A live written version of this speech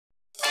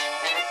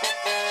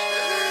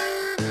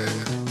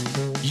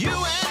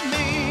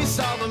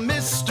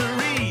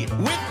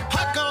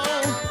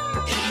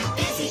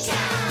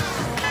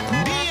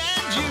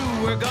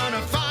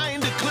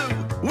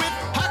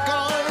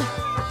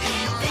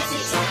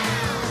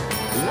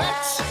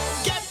Let's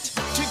get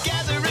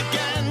together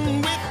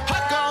again with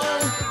Huckle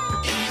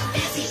in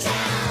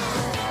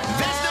Busytown.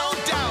 There's no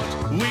doubt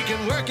we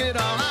can work it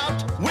all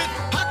out with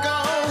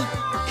Huckle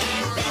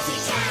in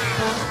Busytown.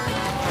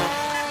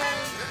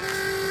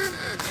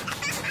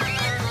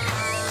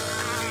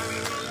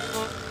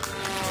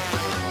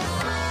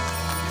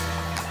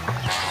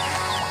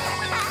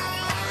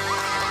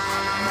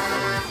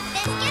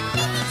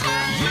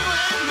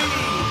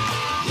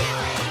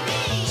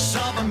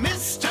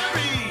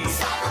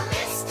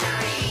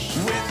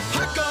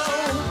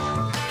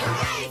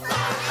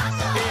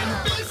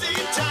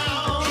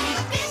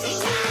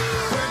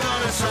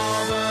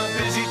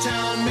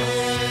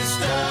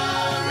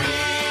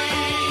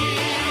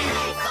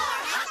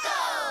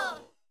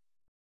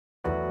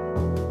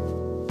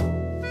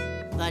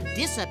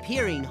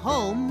 Disappearing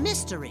home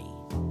mystery.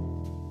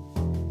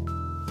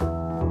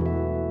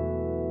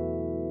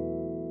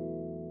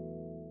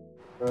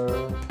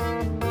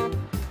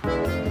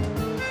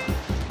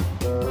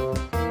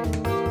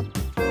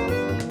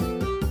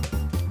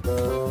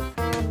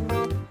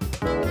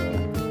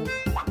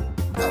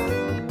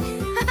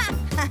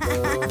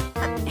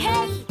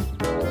 Hey!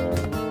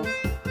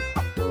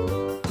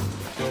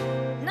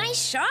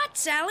 Nice shot,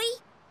 Sally.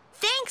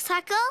 Thanks,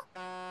 Huckle.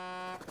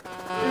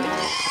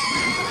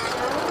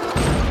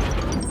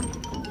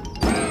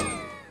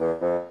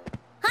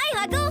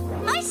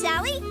 Hi,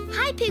 Sally.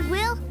 Hi, Pig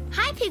Will.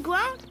 Hi, Pig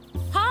Won't.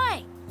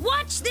 Hi.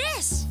 Watch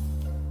this.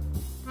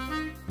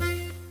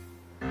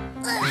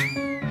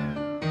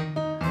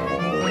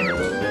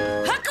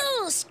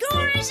 Huckle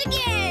scores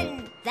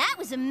again. That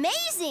was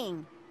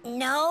amazing.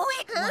 No,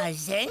 it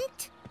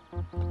wasn't.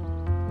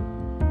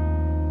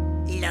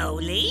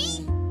 Lowly,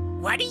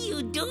 what are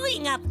you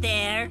doing up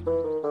there?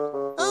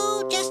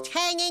 Oh, just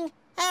hanging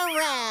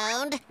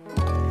around.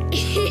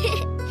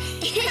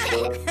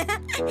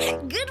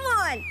 Good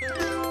one.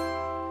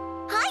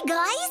 Hi,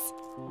 guys.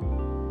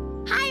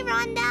 Hi,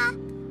 Rhonda.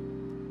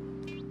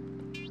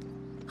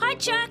 Hi,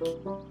 Chuck.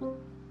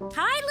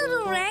 Hi,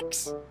 little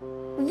Rex.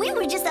 We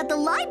were just at the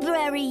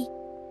library.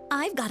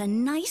 I've got a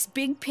nice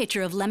big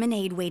pitcher of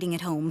lemonade waiting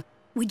at home.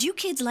 Would you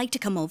kids like to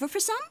come over for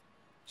some?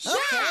 Yeah!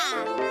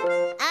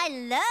 I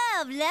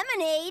love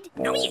lemonade.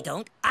 No, you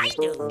don't. I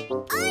do.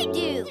 I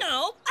do.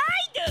 No,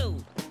 I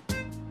do.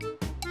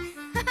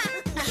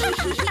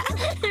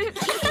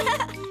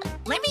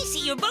 Let me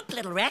see your book,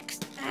 little Rex.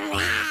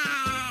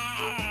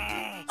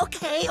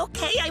 Okay,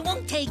 I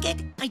won't take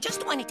it. I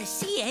just wanted to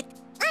see it.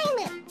 I'm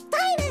a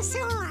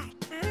dinosaur.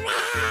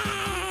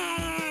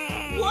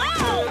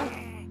 Wow!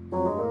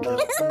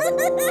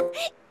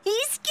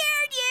 He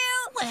scared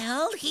you.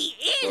 Well, he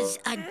is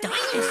a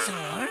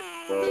dinosaur.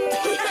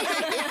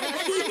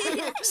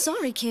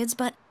 Sorry, kids,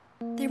 but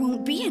there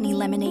won't be any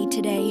lemonade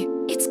today.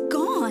 It's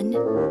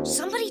gone.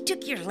 Somebody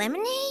took your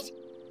lemonade?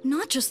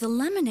 Not just the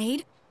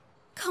lemonade.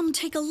 Come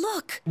take a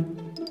look.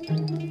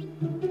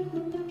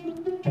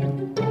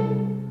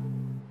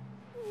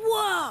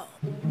 Whoa!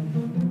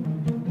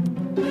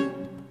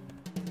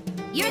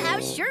 Your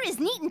house sure is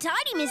neat and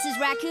tidy, Mrs.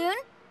 Raccoon.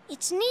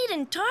 It's neat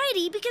and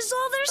tidy because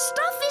all their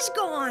stuff is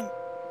gone.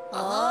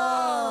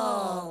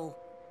 Oh.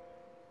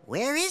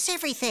 Where is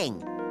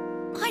everything?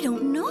 I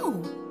don't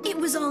know. It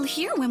was all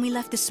here when we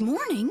left this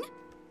morning.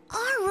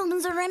 Our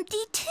rooms are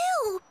empty,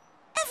 too.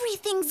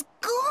 Everything's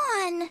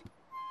gone.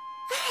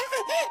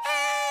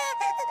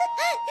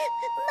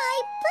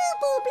 My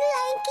boo-boo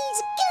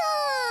blankie's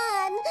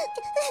gone.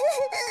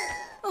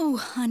 Oh,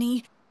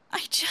 honey,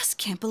 I just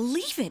can't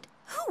believe it.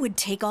 Who would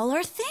take all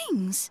our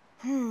things?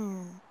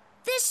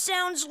 This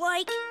sounds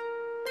like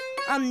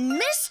a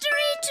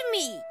mystery to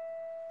me.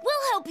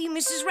 We'll help you,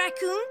 Mrs.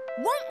 Raccoon,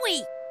 won't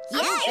we?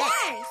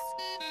 Yes.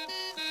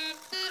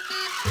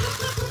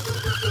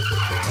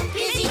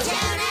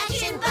 Busytown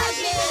Action Bug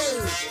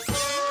News!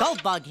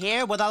 Goldbug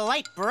here with a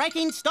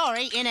light-breaking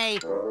story in a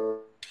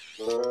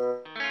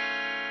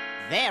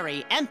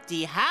very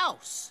empty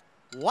house.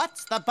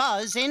 What's the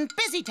buzz in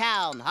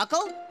Busytown,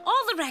 Huckle?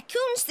 All the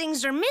raccoons'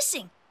 things are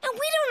missing, and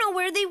we don't know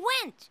where they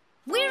went.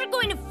 We're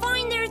going to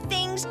find their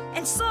things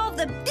and solve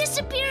the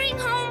disappearing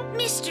home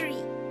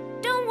mystery.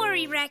 Don't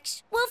worry,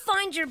 Rex. We'll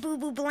find your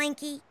boo-boo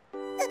blankie.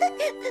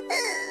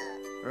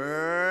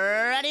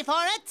 Ready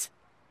for it?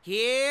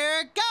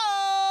 Here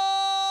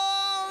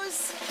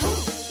goes! Who,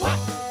 what,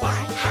 why,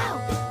 how?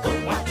 Who,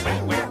 what,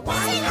 when, where,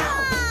 why,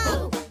 how?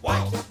 Who,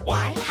 what,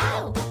 why,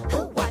 how?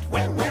 Who, what,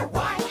 when, where,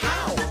 why,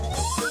 how?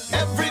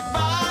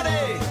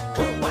 Everybody!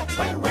 Who, what,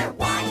 when, where,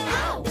 why,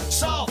 how?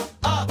 Solve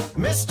a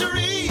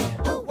mystery!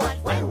 Who, what,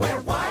 when,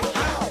 where, why,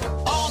 how?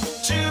 All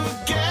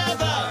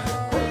together!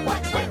 Who,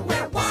 what, when,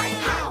 where, why,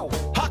 how?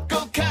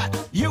 Huckle Cat,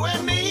 you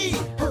and me!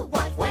 Who,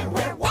 what, when,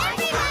 where, why,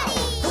 how?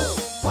 Who,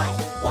 what,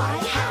 why,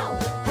 how?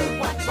 Who,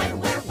 what, when,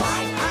 where,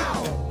 why,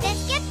 how?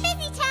 Let's get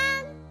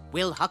Busytown.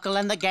 Will Huckle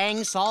and the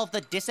gang solve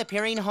the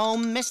disappearing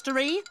home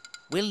mystery?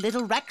 Will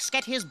little Rex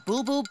get his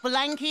boo-boo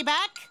blankie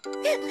back?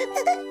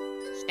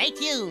 Stay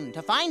tuned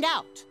to find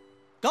out.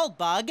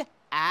 Goldbug,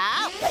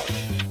 out!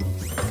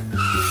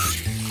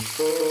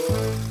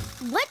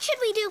 What should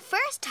we do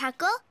first,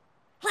 Huckle?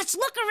 Let's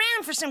look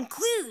around for some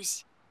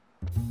clues.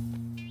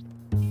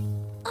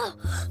 Oh.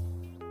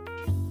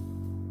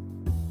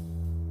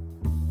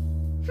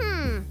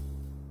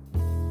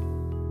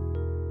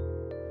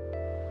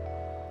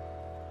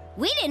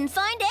 We didn't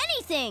find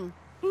anything.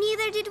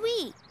 Neither did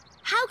we.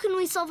 How can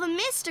we solve a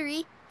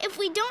mystery if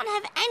we don't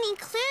have any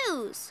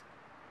clues?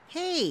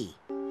 Hey,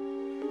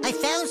 I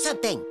found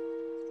something.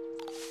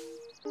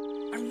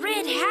 A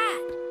red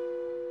hat.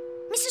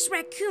 Mrs.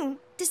 Raccoon,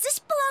 does this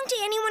belong to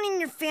anyone in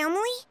your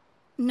family?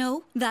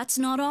 No, that's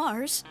not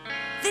ours.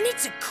 Then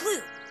it's a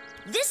clue.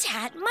 This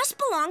hat must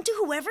belong to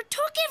whoever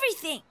took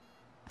everything.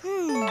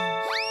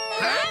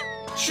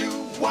 Huh?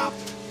 Shoo-wop,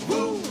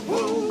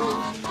 woo-woo.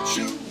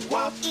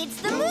 Shoo-wop.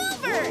 It's the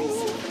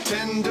movers!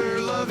 Tender,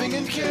 loving,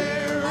 and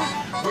care.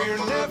 We're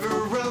never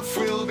rough.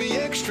 We'll be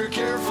extra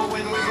careful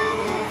when we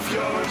move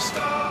your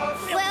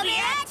stuff. We'll be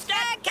extra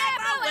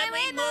careful when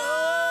we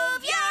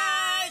move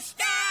your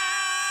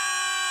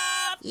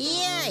stuff!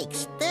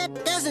 Yikes,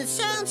 that doesn't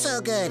sound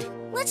so good.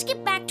 Let's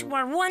get back to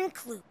our one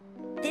clue.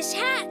 This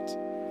hat.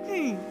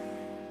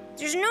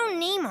 There's no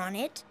name on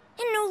it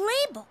and no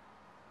label.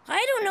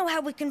 I don't know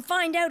how we can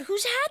find out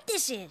whose hat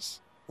this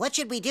is. What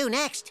should we do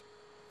next?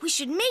 We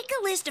should make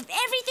a list of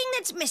everything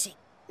that's missing.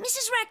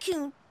 Mrs.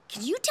 Raccoon,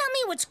 can you tell me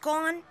what's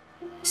gone?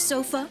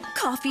 Sofa,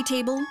 coffee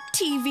table,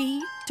 TV,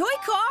 Toy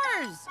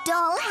cars!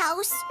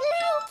 Dollhouse.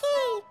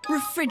 Blankie.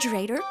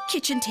 refrigerator,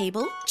 kitchen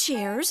table,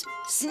 chairs,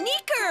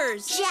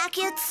 Sneakers!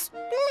 Jackets.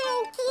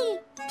 Blankie.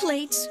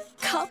 plates,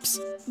 cups,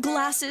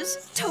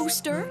 glasses,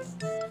 toaster,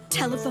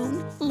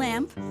 telephone,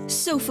 lamp,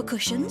 sofa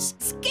cushions,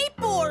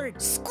 Skateboard!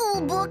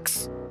 School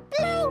books.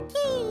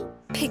 Blankie.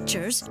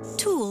 pictures,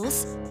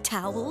 tools,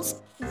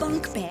 towels,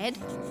 bunk bed,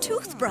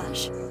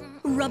 toothbrush,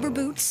 rubber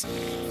boots,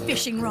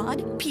 fishing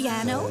rod,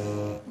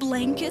 piano,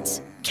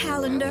 blankets,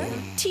 calendar,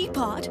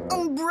 teapot,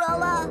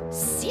 Umbrella.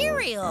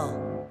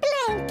 Cereal!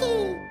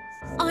 Blankie.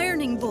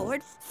 ironing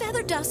board,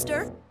 feather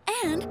duster,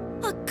 and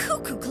a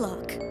cuckoo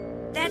clock.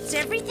 That's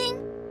everything?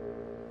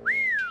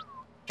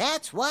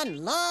 That's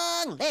one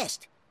long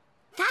list.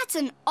 That's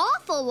an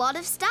awful lot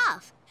of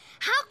stuff.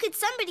 How could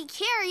somebody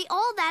carry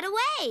all that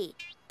away?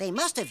 They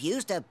must have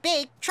used a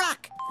big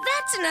truck.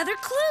 That's another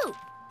clue.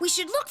 We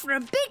should look for a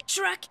big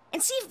truck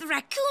and see if the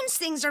raccoon's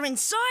things are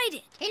inside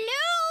it.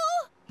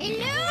 Hello?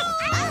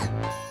 Hello?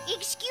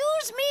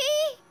 Excuse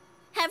me?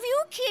 Have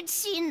you kids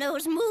seen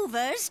those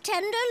movers,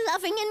 tender,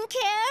 loving, and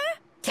care?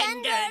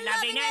 Tender,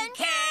 loving, and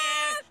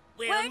care.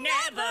 We'll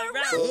never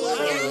run.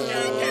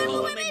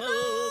 Careful when we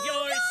move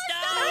your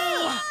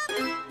stuff.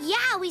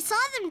 Yeah, we saw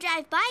them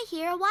drive by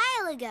here a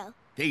while ago.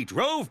 They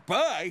drove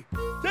by?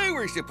 They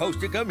were supposed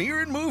to come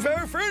here and move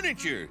our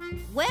furniture.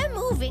 We're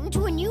moving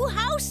to a new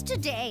house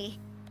today.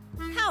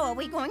 How are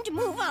we going to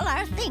move all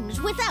our things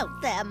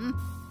without them?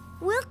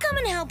 We'll come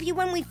and help you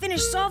when we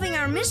finish solving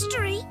our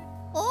mystery.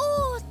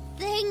 Oh,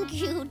 thank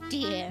you,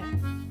 dear.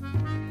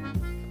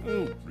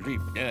 Oh,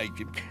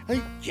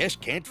 I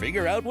just can't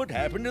figure out what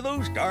happened to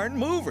those darn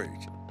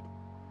movers.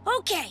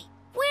 Okay,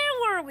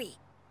 where were we?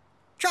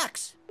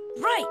 Trucks.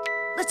 Right.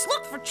 Let's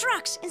look for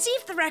trucks and see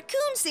if the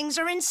raccoon's things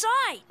are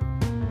inside.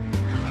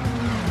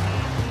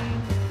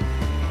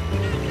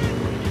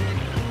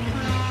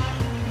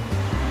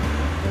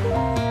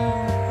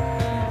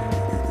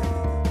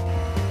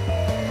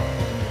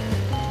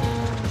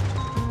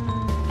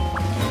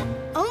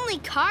 Only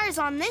cars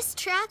on this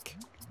truck.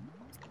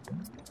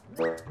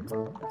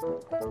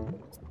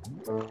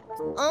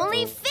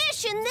 Only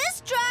fish in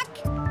this truck.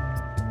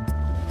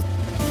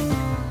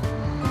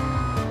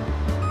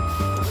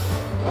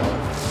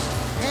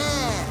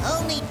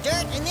 Only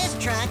dirt in this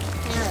truck.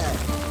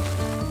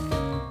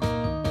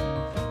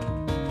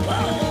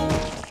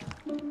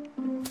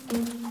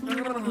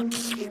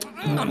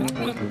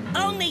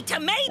 Only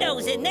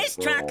tomatoes in this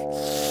truck.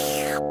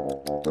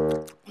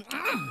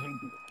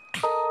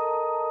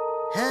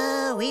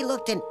 We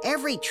looked in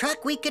every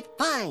truck we could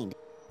find.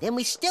 Then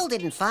we still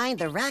didn't find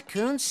the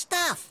raccoon's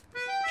stuff.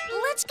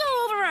 Let's go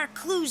over our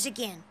clues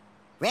again.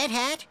 Red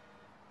hat,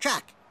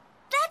 truck.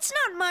 That's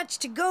not much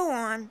to go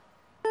on.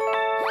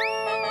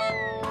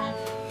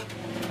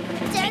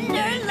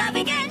 Tender,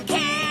 loving, and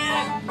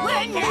care.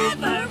 We're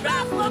never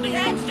rough. We'll be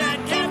extra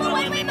careful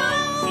when we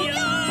move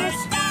your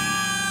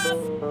stuff.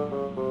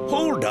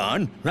 Hold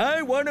on,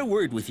 I want a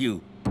word with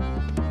you.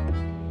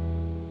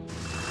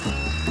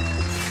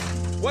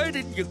 Why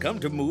didn't you come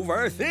to move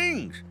our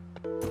things?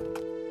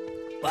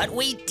 But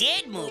we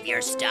did move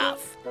your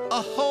stuff. A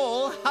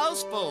whole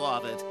house full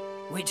of it.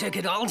 We took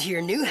it all to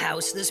your new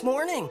house this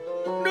morning.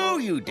 No,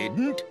 you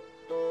didn't.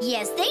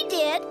 Yes, they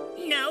did.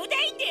 No,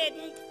 they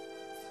didn't.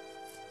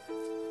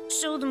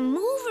 So the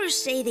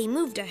movers say they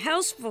moved a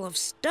house full of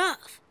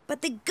stuff,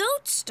 but the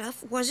goat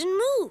stuff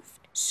wasn't moved.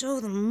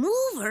 So the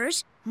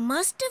movers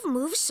must have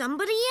moved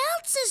somebody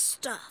else's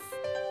stuff.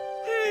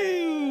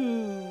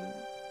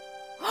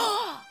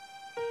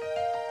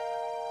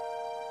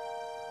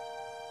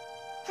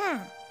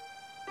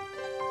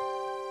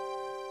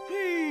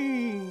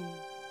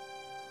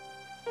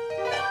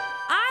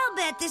 I'll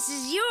bet this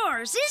is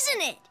yours,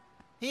 isn't it?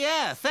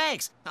 Yeah,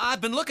 thanks. I've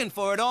been looking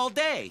for it all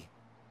day.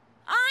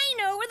 I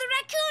know where the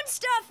raccoon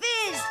stuff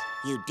is!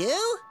 You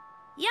do?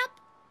 Yup.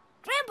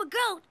 Grandpa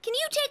Goat, can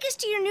you take us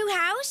to your new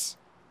house?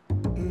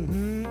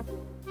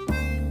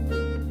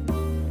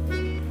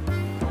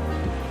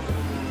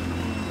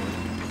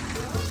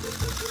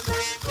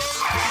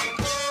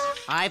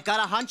 I've got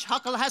a hunch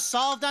Huckle has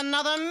solved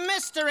another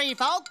mystery,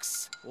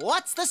 folks.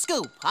 What's the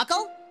scoop,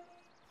 Huckle?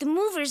 The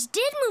movers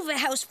did move a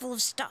house full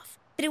of stuff,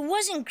 but it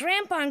wasn't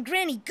Grandpa and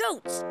Granny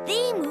Goats.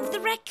 They moved the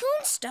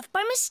raccoon stuff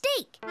by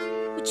mistake,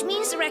 which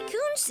means the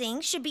raccoon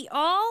things should be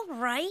all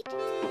right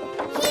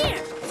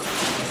here.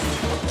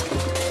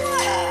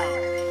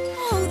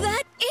 Oh,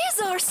 that is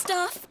our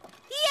stuff.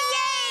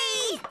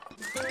 Yay!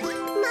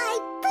 My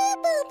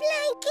boo-boo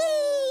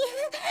blankie!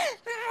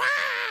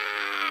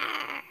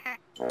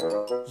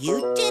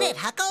 You did it,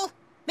 Huckle.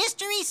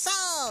 Mystery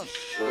solved.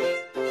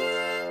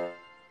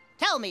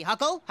 Tell me,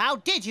 Huckle, how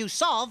did you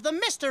solve the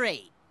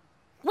mystery?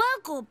 Well,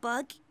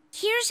 Goldbug,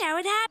 here's how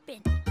it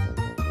happened.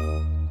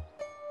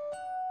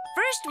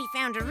 First, we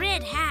found a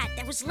red hat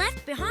that was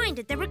left behind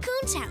at the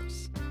raccoon's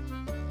house.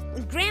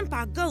 When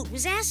Grandpa Goat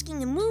was asking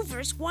the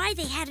movers why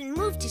they hadn't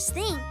moved his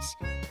things,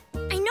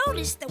 I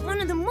noticed that one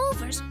of the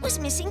movers was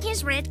missing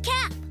his red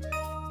cap.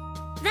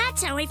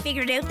 That's how I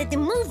figured out that the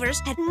movers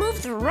had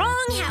moved the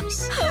wrong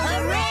house.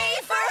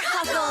 Hooray for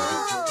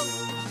Huckle!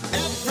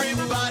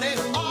 Everybody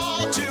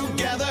all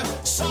together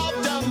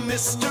solved a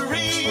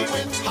mystery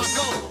with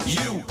Huckle.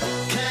 You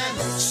can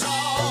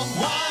solve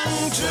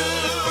one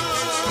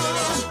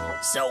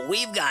too. So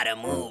we've got to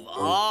move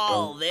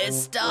all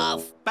this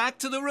stuff. Back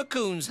to the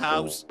raccoon's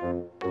house.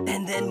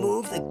 And then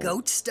move the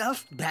goat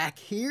stuff back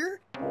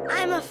here?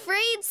 I'm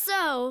afraid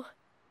so.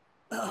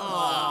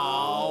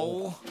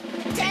 Oh.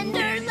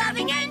 Tender,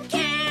 loving, and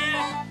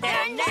care.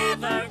 They're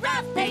never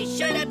rough. They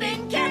should have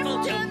been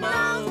careful to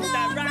move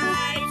the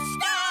right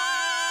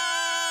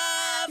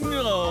stuff.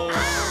 No.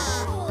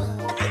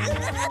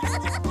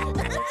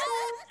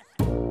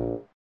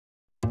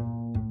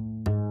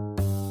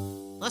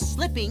 The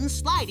slipping,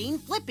 sliding,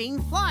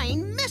 flipping,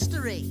 flying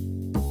mystery.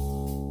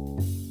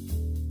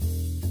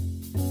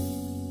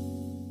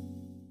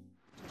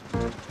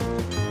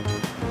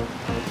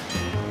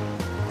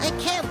 I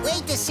can't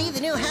wait to see the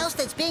new house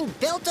that's being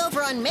built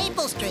over on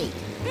Maple Street.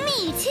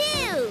 Me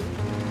too!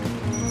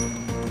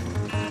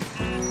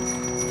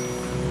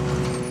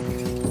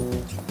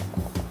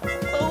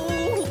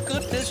 Oh,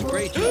 goodness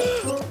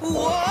gracious.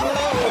 Whoa!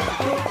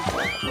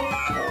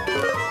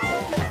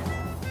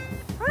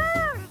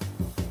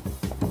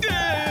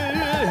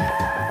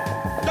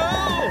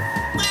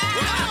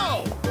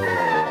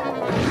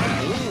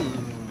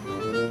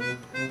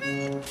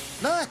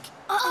 Look,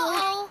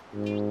 Uh-oh.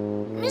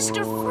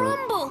 Mr.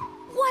 Frumble,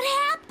 what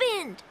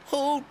happened?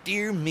 Oh,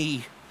 dear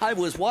me. I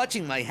was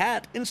watching my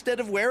hat instead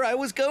of where I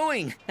was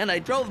going, and I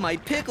drove my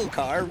pickle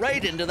car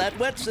right into that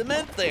wet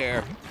cement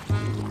there.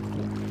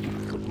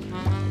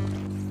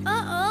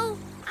 Uh-oh.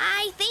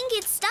 I think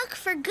it's stuck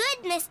for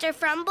good, Mr.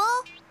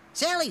 Frumble.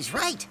 Sally's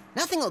right.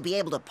 Nothing will be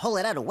able to pull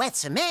it out of wet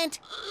cement.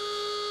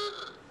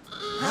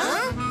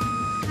 Huh?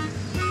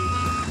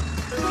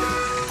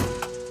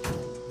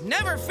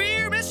 Never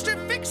fear, Mr.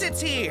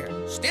 Fix-It's here.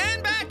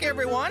 Stand back,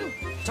 everyone.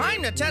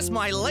 Time to test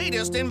my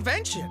latest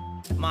invention.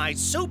 My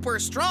super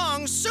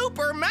strong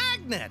super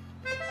magnet.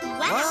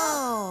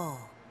 Whoa!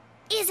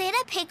 Is it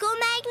a pickle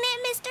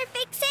magnet, Mr.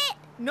 Fix-It?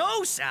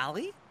 No,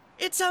 Sally.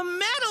 It's a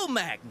metal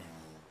magnet.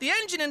 The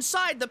engine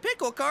inside the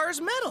pickle car is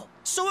metal,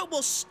 so it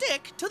will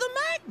stick to the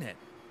magnet.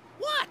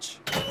 Watch.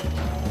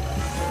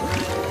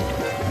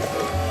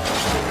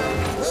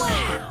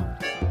 Wow,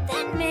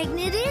 that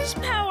magnet is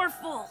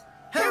powerful.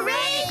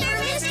 Hooray for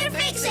Mr.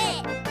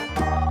 Fix-It!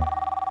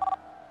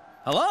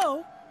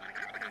 Hello?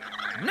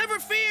 Never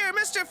fear,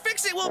 Mr.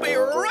 Fix-It will be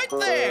right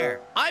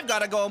there. I've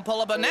got to go and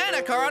pull a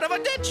banana car out of a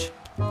ditch.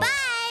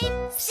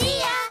 Bye! See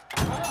ya!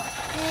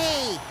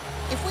 Hey,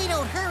 if we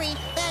don't hurry,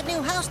 that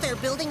new house they're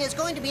building is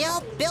going to be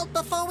all built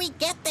before we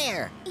get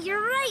there.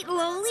 You're right,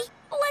 Loli.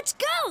 Let's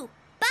go.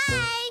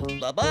 Bye!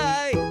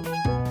 Bye-bye.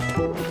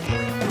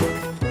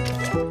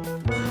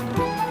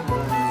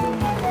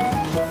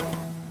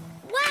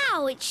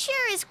 Wow, it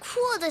sure is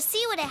cool to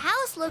see what a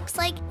house looks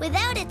like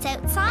without its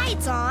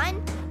outsides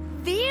on.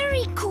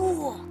 Very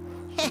cool.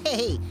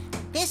 Hey,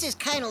 this is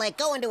kind of like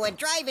going to a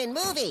drive-in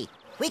movie.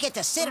 We get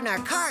to sit in our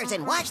cars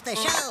and watch the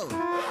show.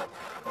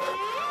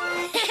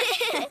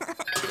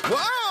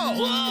 Whoa!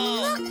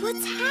 Look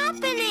what's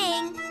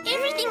happening.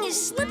 Everything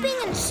is slipping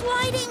and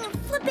sliding and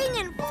flipping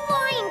and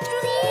flying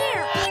through the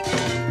air.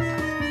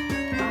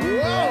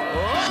 Whoa!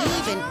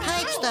 Even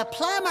Pipes the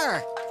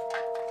plumber.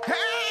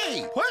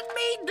 Hey! Put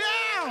me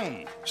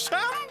down!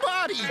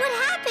 Somebody! What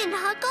happened,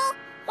 Huckle?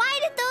 Why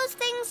did those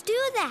things do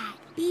that?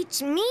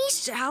 Beats me,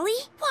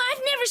 Sally. Well,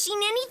 I've never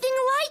seen anything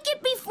like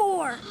it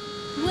before.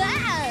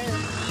 Wow!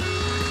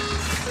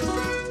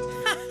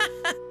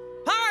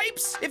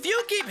 Pipes, if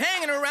you keep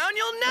hanging around,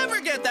 you'll never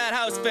get that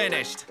house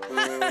finished.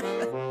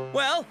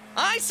 Well,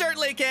 I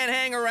certainly can't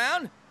hang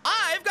around.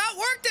 I've got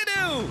work to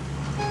do.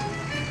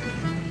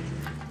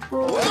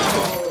 Whoa!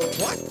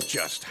 What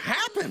just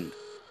happened?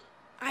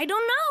 I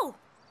don't know.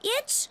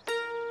 It's a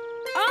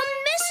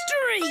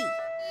mystery!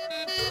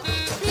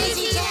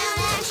 Busytown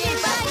Action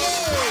Bug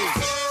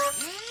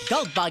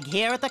Goldbug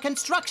here at the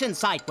construction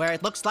site where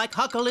it looks like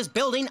Huckle is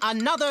building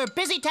another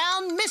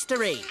Busytown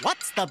mystery.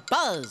 What's the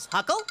buzz,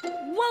 Huckle?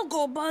 Well,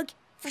 Goldbug,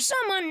 for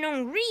some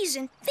unknown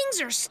reason, things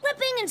are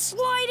slipping and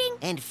sliding.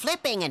 And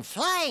flipping and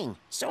flying.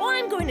 So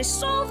I'm going to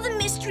solve the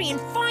mystery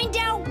and find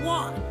out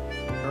why.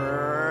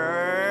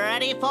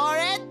 Ready for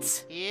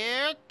it?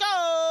 Here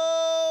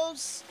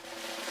goes!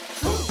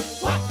 Who,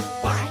 what,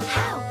 why,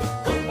 how?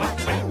 Who, what,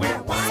 when,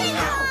 where, why,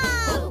 how?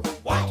 Who,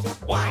 what,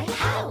 why,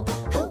 how?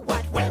 Who,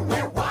 what, when,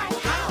 where, why,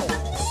 how?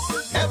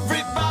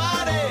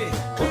 Everybody!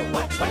 Who,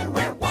 what, when,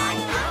 where, why,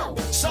 how?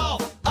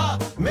 Solve a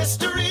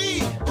mystery!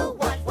 Who,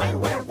 what, when,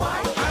 where,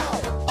 why, how?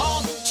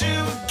 All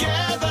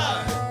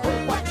together! Who,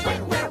 what,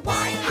 when, where,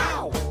 why,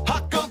 how?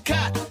 Huckle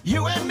Cat,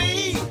 you and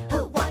me!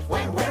 Who, what,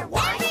 when, where,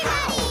 why,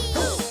 how?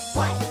 Who,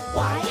 what,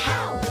 why,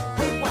 how?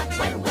 Who, what,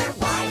 when, where,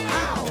 why,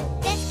 how?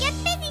 Let's get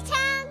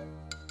Busytown.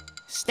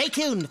 Stay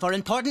tuned for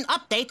important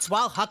updates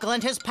while Huckle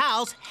and his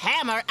pals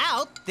hammer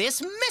out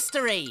this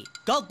mystery.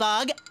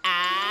 Goldbug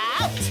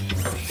out!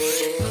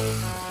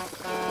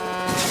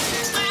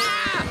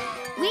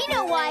 We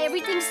know why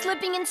everything's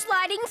slipping and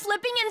sliding,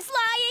 flipping and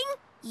flying.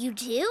 You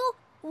do?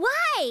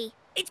 Why?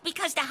 It's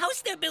because the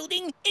house they're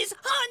building is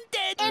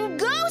haunted. And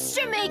ghosts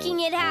are making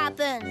it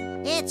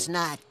happen. It's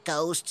not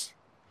ghosts.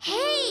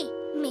 Hey,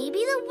 maybe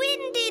the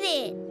wind did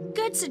it.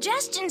 Good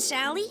suggestion,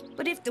 Sally.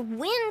 But if the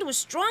wind was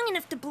strong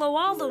enough to blow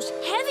all those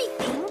heavy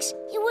things,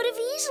 it would have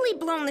easily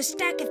blown the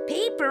stack of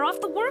paper off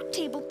the work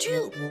table,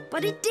 too.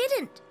 But it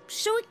didn't,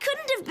 so it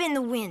couldn't have been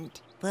the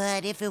wind.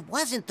 But if it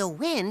wasn't the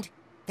wind,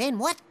 then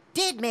what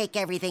did make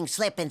everything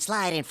slip and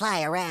slide and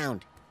fly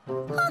around?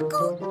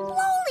 Huckle,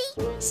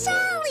 Lolly,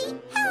 Sally,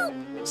 help!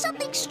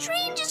 Something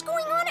strange is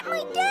going on at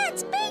my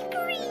dad's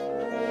bakery.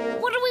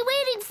 What are we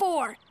waiting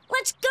for?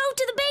 Let's go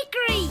to the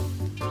bakery.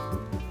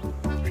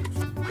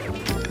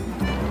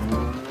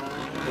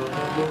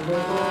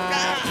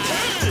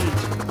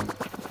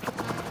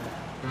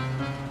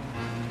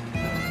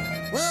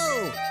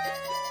 Whoa!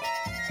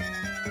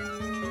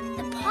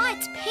 The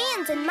pots,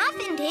 pans, and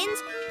muffin tins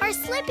are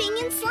slipping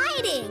and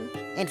sliding.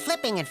 And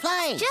flipping and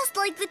flying. Just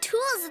like the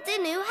tools at the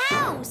new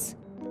house.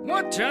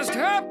 What just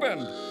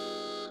happened?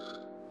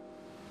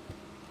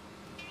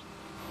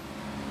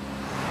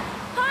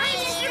 Hi,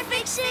 Mr.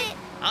 Fix-It.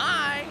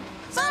 Hi!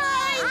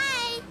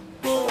 Hi!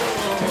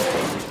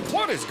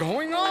 What is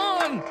going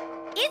on?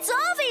 It's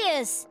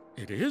obvious.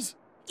 It is?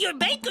 Your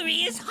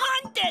bakery is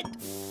haunted.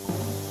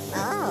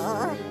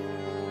 Oh.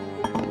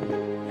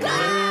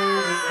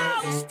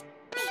 Ghost!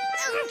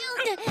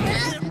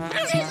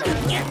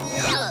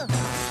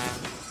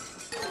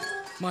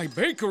 My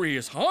bakery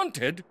is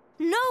haunted?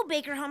 No,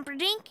 Baker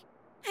Humperdinck.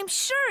 I'm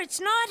sure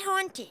it's not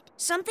haunted.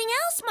 Something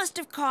else must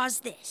have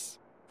caused this.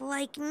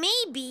 Like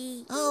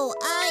maybe... Oh,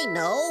 I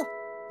know.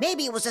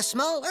 Maybe it was a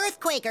small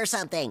earthquake or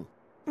something.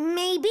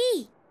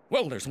 Maybe.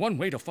 Well, there's one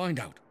way to find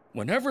out.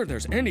 Whenever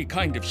there's any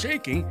kind of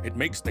shaking, it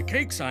makes the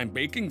cakes I'm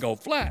baking go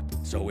flat.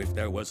 So if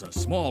there was a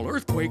small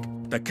earthquake,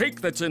 the cake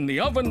that's in the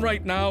oven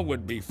right now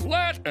would be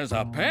flat as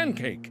a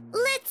pancake.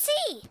 Let's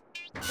see.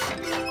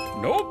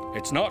 Nope,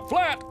 it's not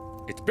flat.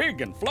 It's big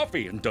and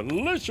fluffy and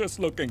delicious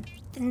looking.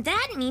 Then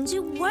that means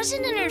it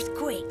wasn't an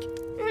earthquake.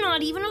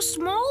 Not even a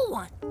small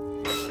one.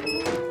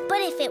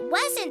 But if it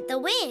wasn't the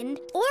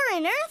wind or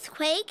an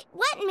earthquake,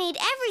 what made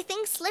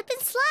everything slip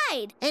and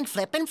slide? And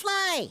flip and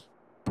fly.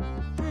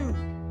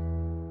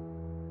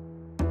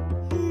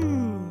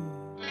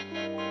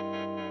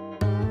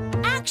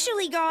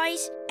 Actually,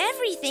 guys,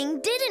 everything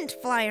didn't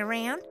fly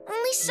around.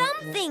 Only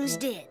some things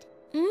did.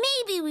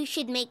 Maybe we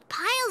should make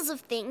piles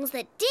of things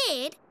that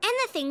did and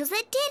the things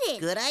that didn't.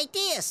 Good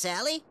idea,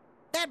 Sally.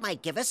 That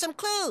might give us some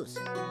clues.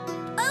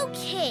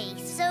 Okay,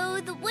 so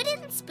the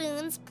wooden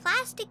spoons,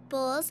 plastic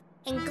bowls,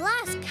 and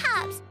glass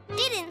cups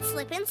didn't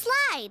slip and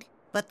slide.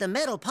 But the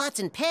metal pots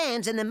and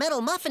pans and the metal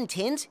muffin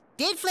tins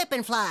did flip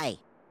and fly.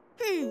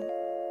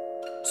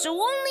 So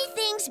only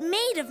things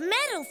made of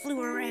metal flew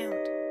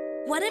around.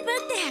 What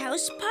about the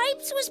house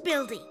Pipes was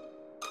building?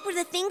 Were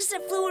the things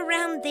that flew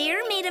around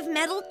there made of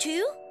metal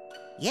too?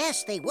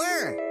 Yes, they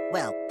were.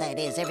 Well, that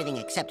is everything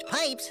except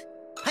Pipes.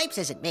 Pipes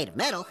isn't made of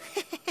metal.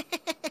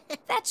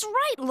 That's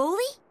right,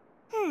 Lolly.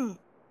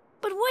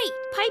 But wait,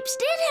 Pipes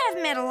did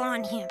have metal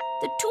on him.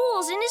 The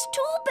tools in his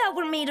tool belt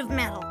were made of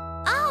metal.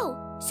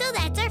 Oh, so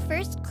that's our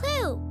first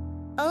clue.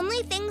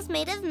 Only things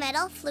made of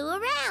metal flew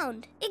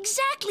around.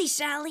 Exactly,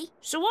 Sally.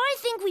 So I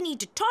think we need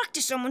to talk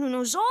to someone who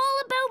knows all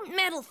about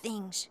metal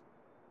things.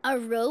 A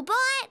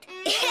robot?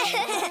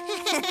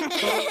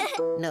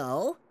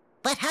 No.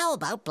 But how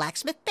about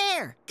Blacksmith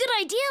Bear? Good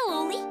idea,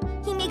 Lolly.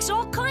 He makes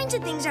all kinds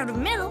of things out of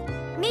metal.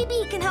 Maybe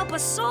he can help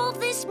us solve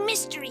this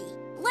mystery.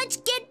 Let's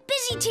get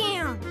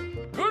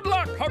Busytown. Good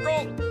luck,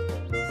 Huckle.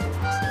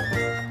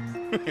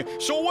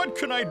 So what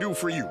can I do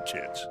for you,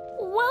 kids?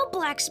 Well,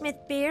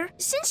 Blacksmith Bear,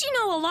 since you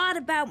know a lot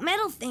about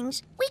metal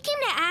things, we came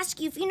to ask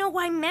you if you know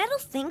why metal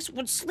things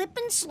would slip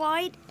and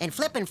slide. And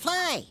flip and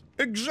fly.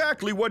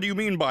 Exactly what do you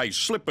mean by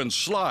slip and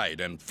slide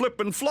and flip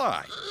and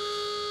fly?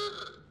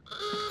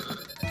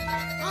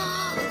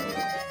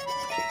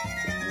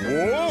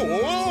 Whoa,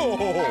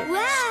 whoa!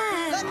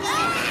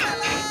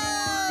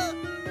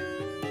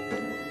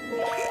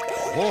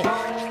 Oh,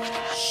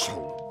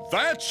 so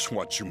that's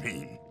what you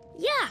mean.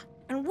 Yeah,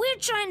 and we're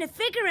trying to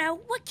figure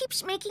out what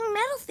keeps making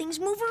metal things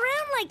move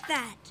around like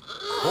that.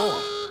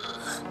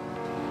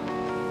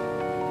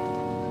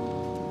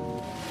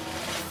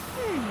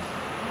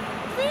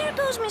 There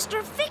goes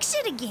Mr.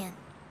 Fix-It again.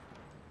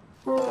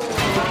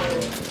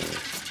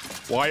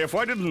 Why, if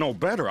I didn't know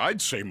better,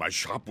 I'd say my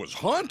shop was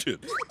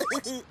haunted.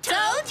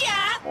 Told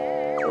ya!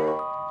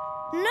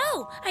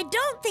 No, I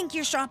don't think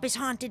your shop is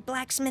haunted,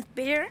 Blacksmith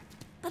Bear.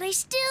 But I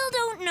still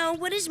don't know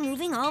what is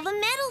moving all the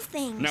metal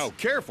things. Now,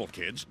 careful,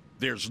 kids.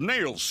 There's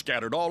nails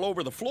scattered all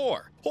over the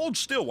floor. Hold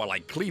still while I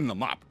clean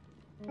them up.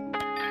 There,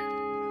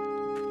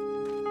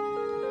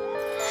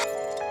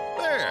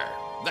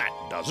 that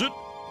does it.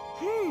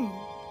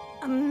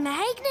 A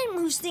magnet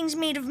moves things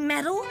made of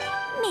metal.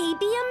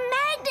 Maybe a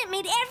magnet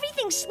made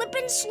everything slip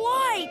and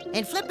slide.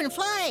 And flip and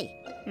fly.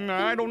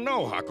 I don't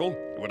know, Huckle.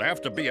 It would have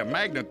to be a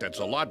magnet that's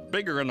a lot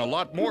bigger and a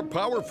lot more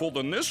powerful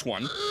than this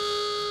one.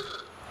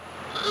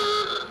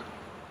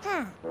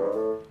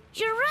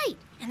 You're right,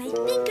 and I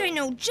think I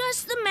know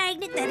just the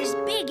magnet that is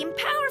big and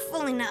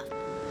powerful enough.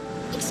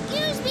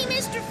 Excuse me,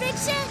 Mr.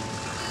 Fix-It.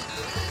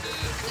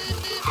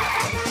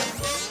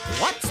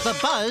 What's the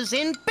buzz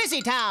in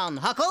Busytown,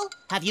 Huckle?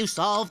 Have you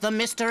solved the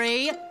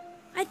mystery?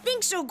 I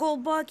think so,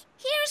 Goldbug.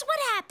 Here's what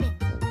happened.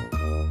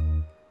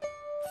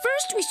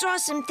 First, we saw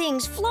some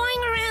things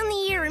flying around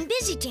the air in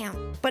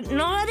Busytown, but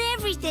not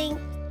everything.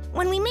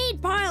 When we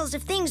made piles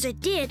of things that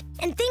did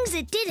and things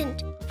that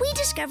didn't, we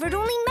discovered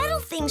only metal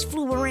things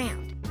flew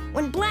around.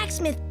 When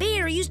Blacksmith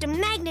Bear used a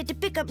magnet to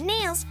pick up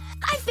nails,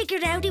 I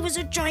figured out it was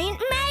a giant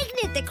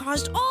magnet that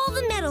caused all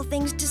the metal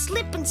things to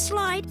slip and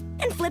slide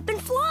and flip and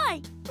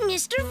fly.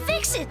 Mr.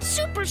 Fix-It,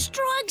 super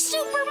strong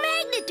super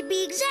magnet to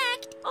be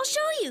exact. I'll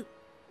show you.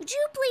 Would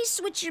you please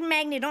switch your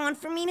magnet on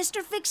for me,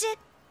 Mr. Fix-It?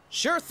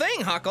 Sure thing,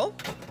 Huckle.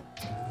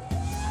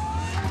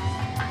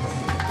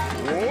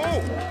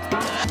 Whoa!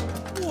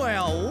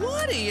 Well,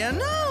 what do you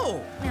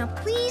know? Now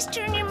please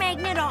turn your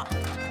magnet off.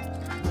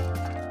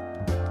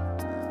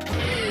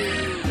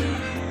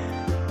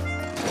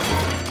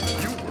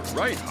 You were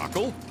right,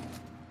 Huckle.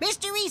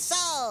 Mystery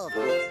solved!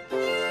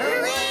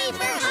 Hooray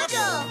for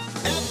Huckle!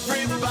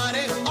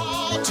 Everybody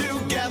all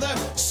together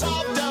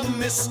solved a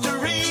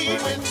mystery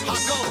with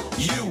Huckle.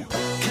 You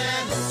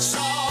can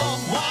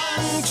solve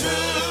one too.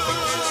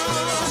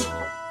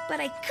 But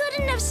I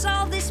couldn't have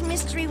solved this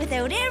mystery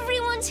without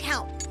everyone's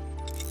help.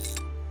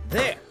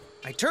 There.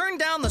 I turned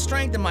down the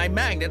strength of my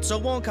magnet so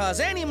it won't cause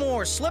any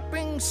more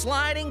slipping,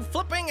 sliding,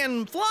 flipping,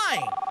 and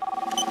flying.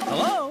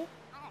 Hello?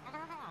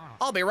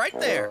 I'll be right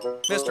there.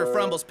 Mr.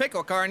 Frumble's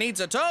pickle car needs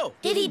a tow.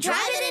 Did he drive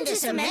it into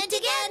cement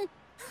again?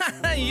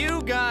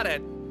 You got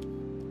it.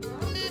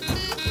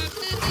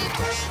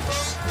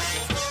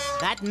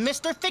 That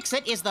Mr.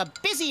 Fix-It is the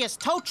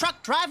busiest tow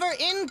truck driver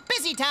in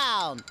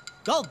Busytown.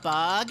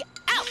 Goldbug,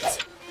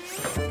 out!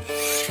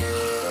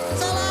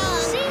 So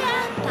long! See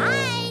ya!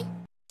 Bye!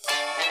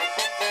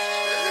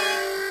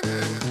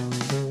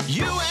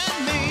 You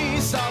and me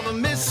solve a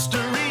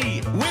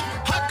mystery with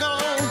Huckle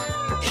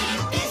in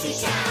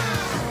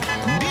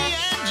Busytown. Me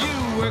and you,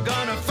 we're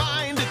gonna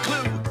find a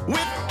clue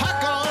with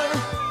Huckle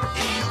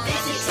in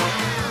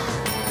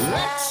Busytown.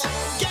 Let's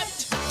get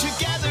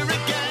together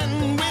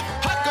again with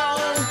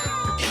Huckle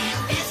in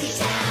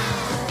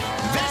Busytown.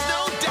 There's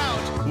no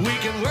doubt we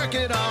can work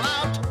it all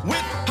out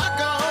with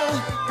Huckle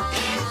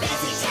in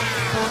Busytown.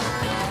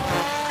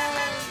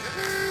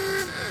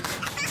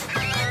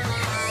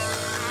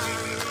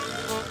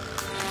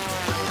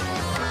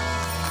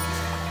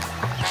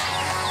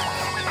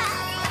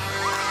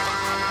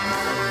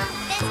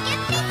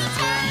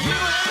 You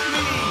and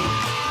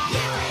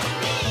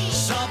me,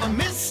 solve a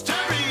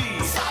mystery,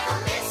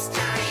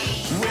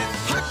 with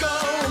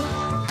Huckle,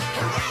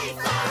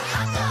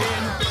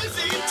 in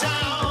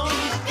Busytown.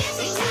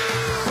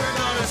 We're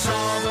gonna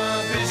solve a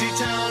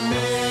Busytown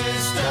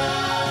mystery.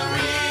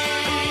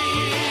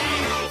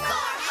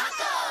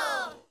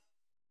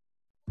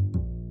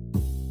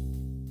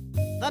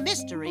 The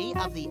mystery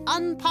of the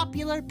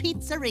unpopular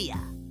pizzeria.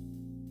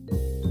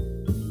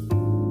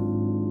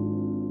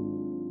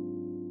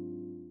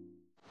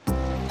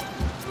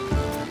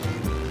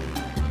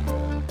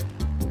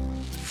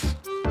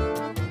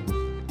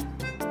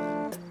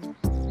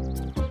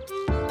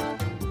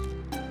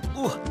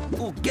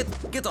 Ooh,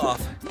 get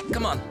off.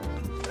 Come on.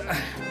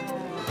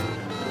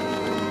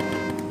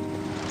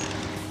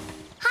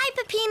 Hi,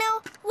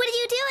 Peppino. What are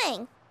you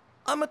doing?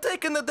 I'm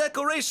taking the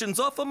decorations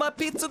off of my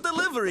pizza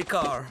delivery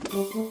car.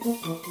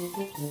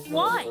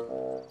 Why?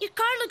 Your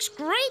car looks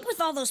great with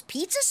all those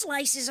pizza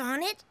slices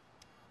on it.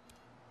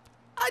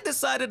 I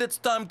decided it's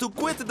time to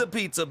quit the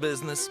pizza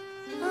business.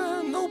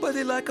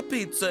 Nobody like a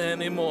pizza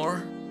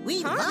anymore.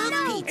 We love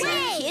pizza.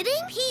 Are you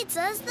kidding?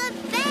 Pizza's the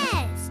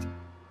best.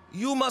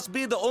 You must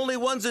be the only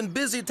ones in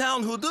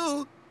Busytown who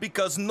do,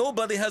 because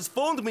nobody has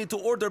phoned me to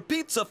order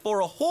pizza for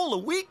a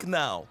whole week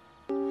now.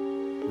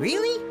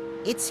 Really?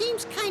 It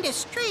seems kind of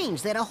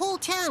strange that a whole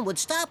town would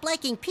stop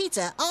liking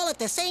pizza all at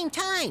the same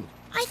time.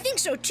 I think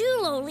so too,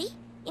 Loli.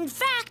 In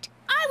fact,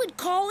 I would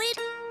call it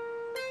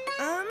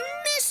a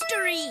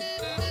mystery.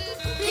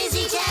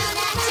 Busytown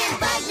Action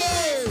Bug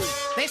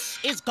News! This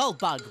is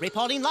Goldbug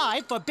reporting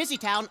live for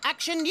Busytown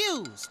Action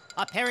News.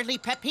 Apparently,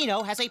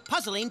 Peppino has a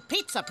puzzling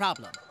pizza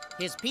problem.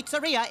 His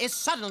pizzeria is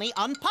suddenly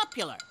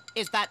unpopular.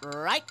 Is that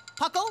right,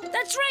 Huckle?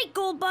 That's right,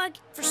 Goldbug.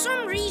 For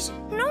some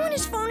reason, no one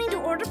is phoning to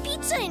order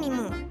pizza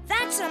anymore.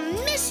 That's a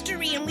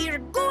mystery, and we are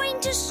going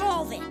to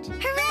solve it.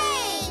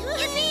 Hooray!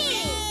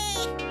 Yippee!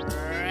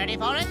 Ready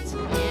for it?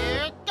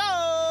 Here it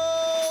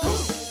goes!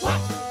 Who,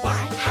 what,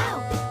 why, how?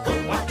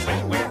 Who, what,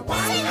 when, where,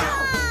 why,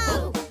 how?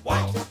 Who,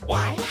 what,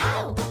 why,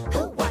 how?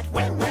 Who, what,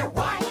 when, where,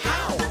 why,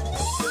 how?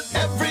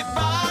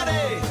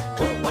 Everybody!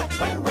 Who, what,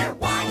 when, where,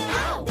 why,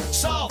 how?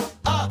 Solve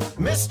a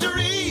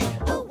mystery!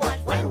 Who, what,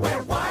 when,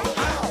 where, why,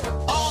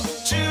 how? All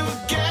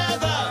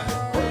together!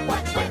 Who,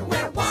 what, when,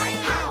 where, why,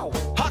 how?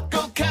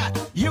 Huckle Cat,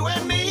 you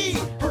and me!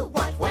 Who,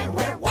 what, when,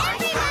 where, why,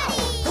 how?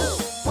 Who,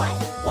 what,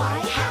 why,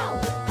 how?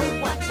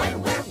 Who, what,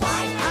 when, where,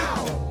 why,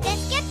 how?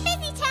 Let's get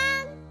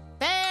Busytown.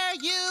 There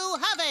you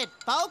have it,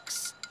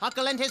 folks.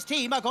 Huckle and his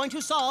team are going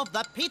to solve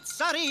the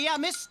Pizzeria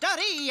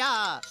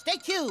Mysteria. Stay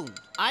tuned.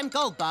 I'm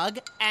Goldbug,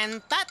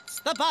 and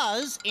that's the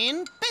buzz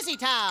in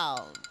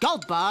Busytown.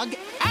 Goldbug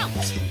out.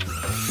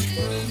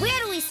 Where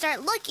do we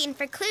start looking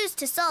for clues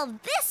to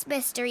solve this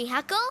mystery,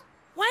 Huckle?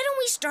 Why don't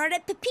we start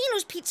at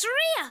Peppino's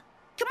Pizzeria?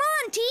 Come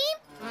on, team!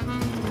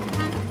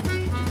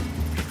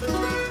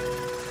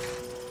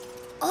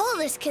 All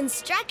this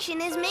construction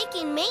is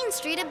making Main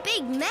Street a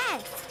big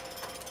mess.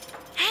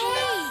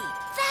 Hey,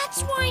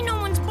 that's why no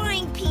one's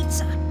buying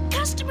pizza.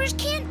 Customers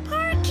can't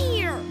park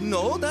here.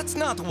 No, that's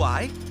not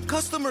why.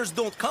 Customers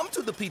don't come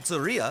to the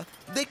pizzeria.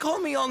 They call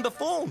me on the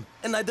phone,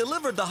 and I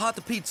deliver the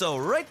hot pizza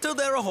right to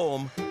their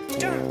home.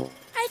 Darn.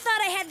 I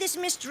thought I had this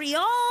mystery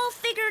all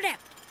figured out.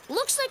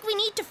 Looks like we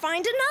need to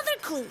find another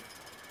clue.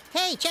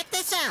 Hey, check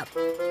this out.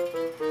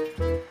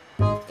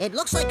 It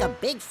looks like a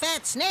big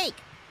fat snake.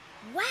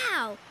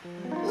 Wow,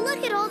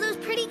 look at all those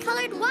pretty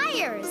colored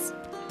wires.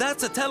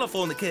 That's a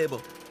telephone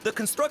cable. The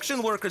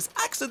construction workers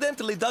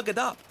accidentally dug it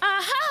up.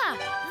 Aha!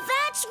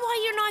 That's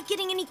why you're not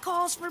getting any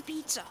calls for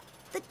pizza.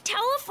 The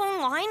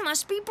telephone line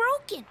must be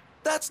broken.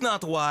 That's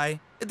not why.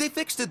 They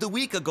fixed it a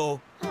week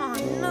ago. Oh,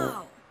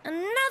 no.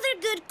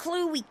 Another good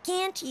clue we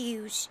can't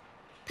use.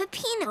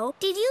 Peppino,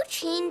 did you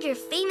change your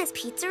famous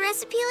pizza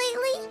recipe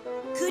lately?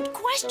 Good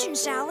question,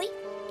 Sally.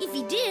 If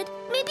you did,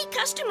 maybe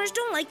customers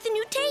don't like the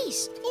new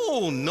taste.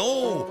 Oh,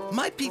 no.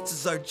 My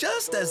pizzas are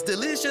just as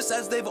delicious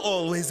as they've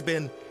always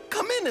been.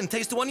 Come in and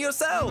taste one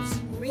yourselves.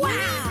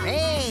 Wow!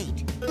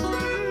 Great.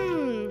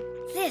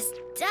 This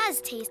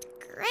does taste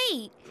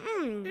great.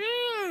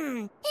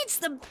 It's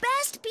the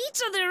best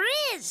pizza there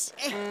is.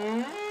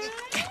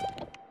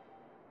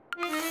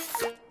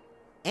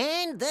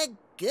 And the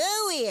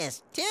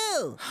gooeyest,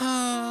 too.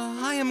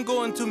 I am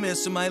going to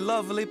miss my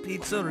lovely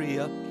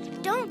pizzeria.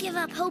 Don't give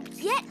up hope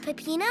yet,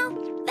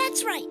 Peppino.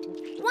 That's right.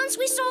 Once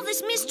we solve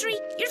this mystery,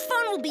 your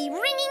phone will be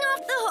ringing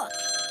off the hook.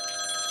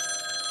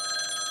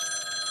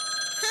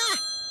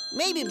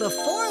 Maybe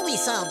before we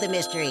solve the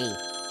mystery.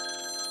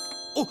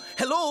 Oh,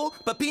 hello,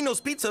 Peppino's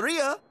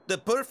Pizzeria, the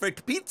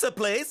perfect pizza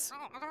place.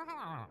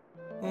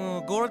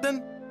 Oh,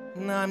 Gordon?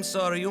 No, I'm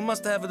sorry, you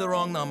must have the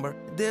wrong number.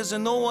 There's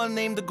no one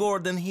named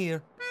Gordon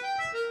here.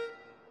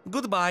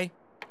 Goodbye.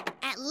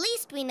 At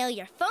least we know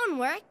your phone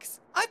works.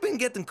 I've been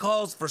getting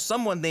calls for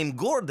someone named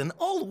Gordon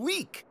all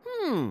week.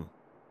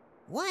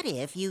 What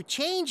if you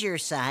change your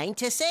sign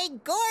to say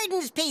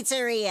Gordon's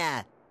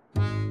Pizzeria?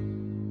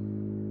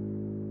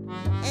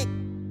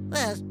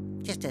 Well,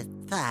 just a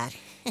thought.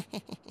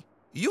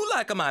 You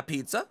like my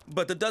pizza,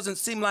 but it doesn't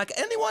seem like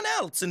anyone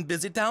else in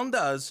Busytown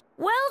does.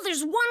 Well,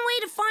 there's one way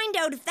to find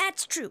out if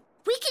that's true.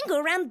 We can go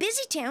around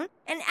Busytown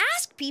and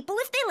ask people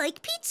if they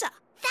like pizza.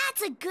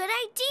 That's a good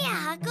idea,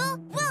 Huckle.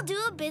 We'll do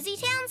a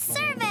Busytown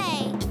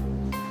survey.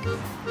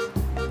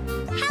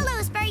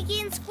 Hello, Sparky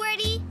and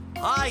Squirty.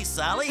 Hi,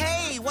 Sally.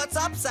 Hey, what's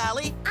up,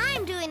 Sally?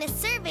 I'm doing a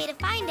survey to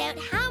find out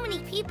how many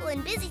people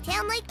in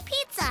Busytown like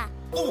pizza.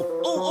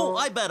 Oh,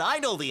 I bet I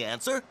know the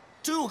answer.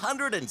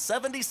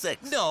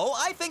 276. No,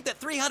 I think that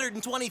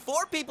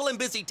 324 people in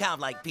Busytown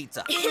like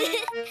pizza.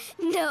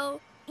 No,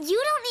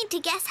 you don't need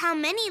to guess how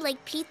many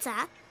like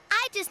pizza.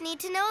 I just need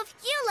to know if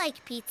you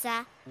like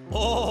pizza.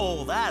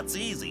 Oh, that's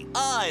easy.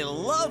 I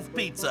love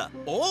pizza.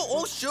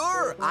 Oh,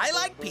 sure. I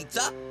like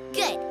pizza.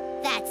 Good.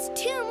 That's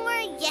 2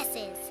 more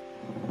yeses.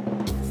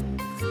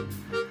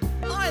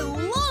 I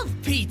love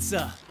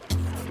pizza.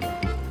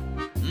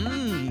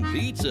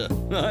 Pizza.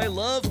 I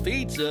love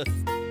pizza.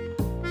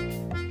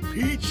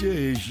 Pizza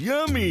is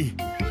yummy.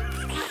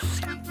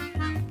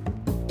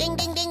 Ding,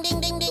 ding, ding, ding,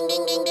 ding, ding,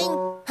 ding, ding, ding.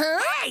 Huh?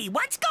 Hey,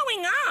 what's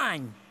going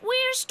on?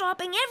 We're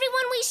stopping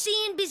everyone we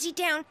see in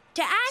Busytown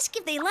to ask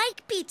if they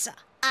like pizza.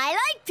 I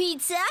like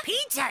pizza.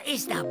 Pizza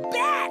is the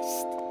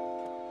best.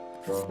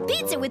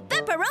 Pizza with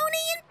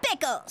pepperoni and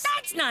pickles.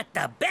 That's not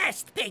the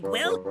best, Pig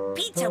Will.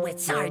 Pizza with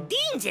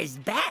sardines is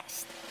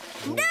best.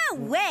 No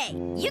way.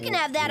 You can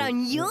have that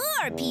on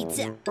your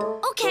pizza.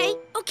 Okay,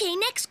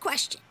 next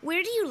question.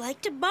 Where do you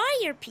like to buy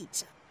your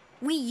pizza?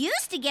 We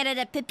used to get it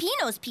at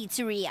Peppino's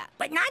Pizzeria.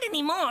 But not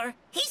anymore.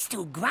 He's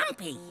too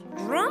grumpy.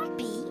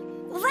 Grumpy?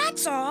 Well,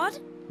 that's odd.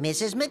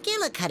 Mrs.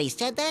 McGillicuddy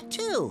said that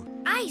too.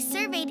 I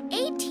surveyed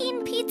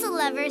 18 pizza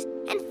lovers,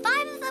 and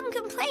 5 of them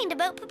complained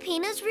about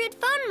Peppino's rude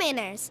phone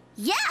manners.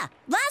 Yeah,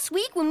 last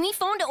week when we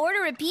phoned to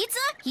order a pizza,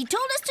 he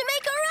told us to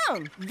make our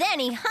own. Then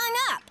he hung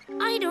up.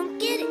 I don't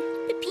get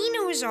it.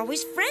 Peppino is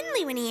always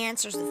friendly when he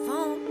answers the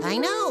phone. I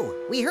know.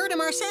 We heard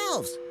him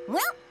ourselves.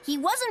 Well, he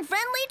wasn't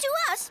friendly to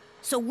us,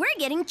 so we're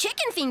getting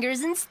chicken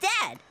fingers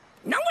instead.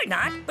 No, we're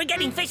not. We're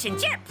getting fish and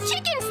chips.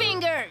 Chicken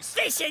fingers!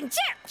 Fish and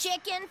chips!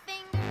 Chicken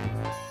fingers.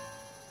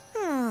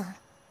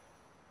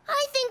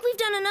 I think we've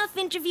done enough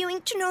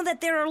interviewing to know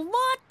that there are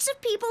lots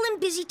of people in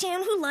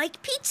Busytown who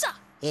like pizza.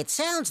 It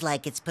sounds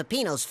like it's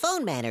Peppino's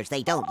phone manners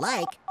they don't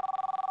like.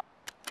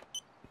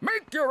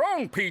 Make your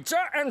own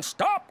pizza and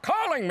stop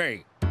calling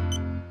me.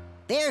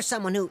 There's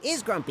someone who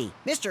is grumpy,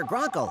 Mr.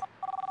 Gronkle.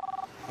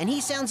 And he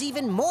sounds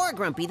even more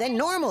grumpy than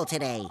normal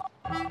today.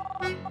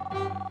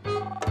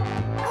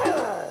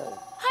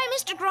 Hi,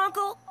 Mr.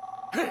 Gronkle.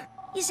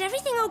 Is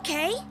everything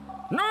okay?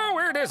 No,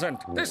 it isn't.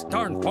 This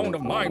darn phone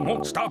of mine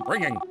won't stop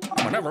ringing.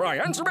 Whenever I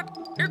answer it,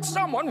 it's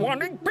someone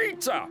wanting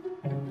pizza.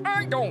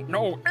 I don't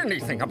know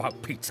anything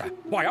about pizza.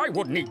 Why, I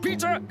wouldn't eat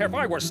pizza if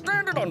I were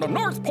stranded on the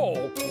North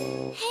Pole.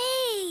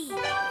 Hey,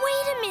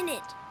 wait a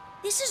minute.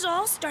 This is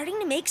all starting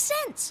to make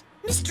sense.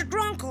 Mr.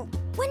 Gronkle,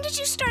 when did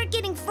you start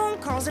getting phone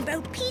calls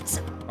about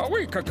pizza? A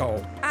week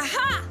ago.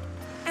 Aha!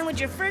 And would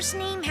your first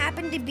name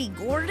happen to be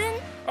Gordon?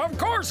 Of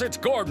course it's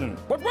Gordon.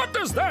 But what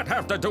does that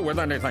have to do with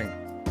anything?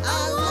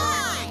 A lot!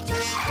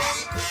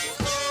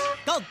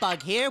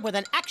 Goldbug here with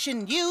an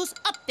Action News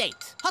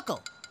update.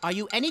 Huckle, are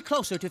you any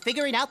closer to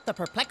figuring out the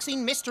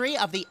perplexing mystery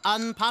of the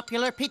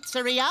unpopular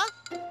pizzeria?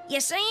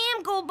 Yes, I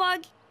am,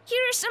 Goldbug.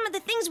 Here are some of the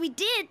things we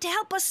did to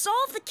help us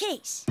solve the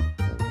case.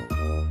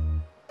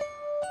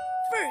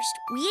 First,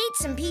 we ate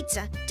some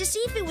pizza to see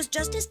if it was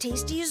just as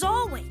tasty as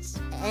always.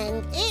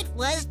 And it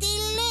was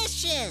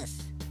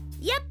delicious.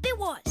 Yep, it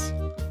was.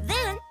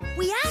 Then,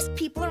 we asked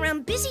people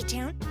around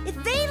Busytown if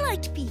they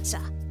liked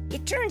pizza.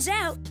 It turns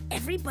out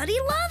everybody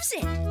loves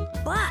it.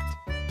 But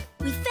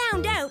we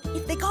found out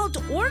if they called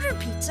to order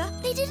pizza,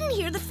 they didn't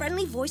hear the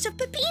friendly voice of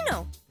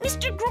Peppino.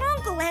 Mr.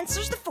 Gronkle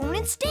answers the phone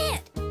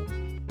instead.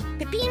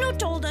 Peppino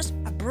told us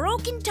a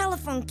broken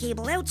telephone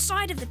cable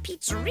outside of the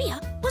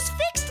pizzeria was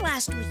fixed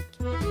last week.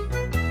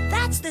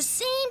 That's the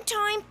same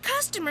time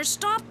customers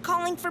stopped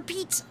calling for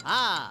pizza.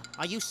 Ah,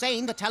 are you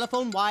saying the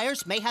telephone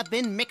wires may have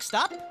been mixed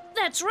up?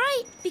 That's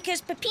right,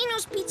 because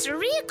Peppino's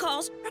Pizzeria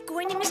calls are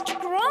going to Mr.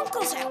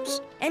 Gronkle's house,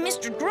 and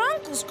Mr.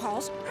 Gronkle's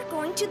calls are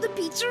going to the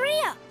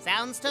pizzeria.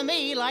 Sounds to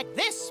me like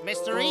this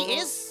mystery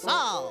is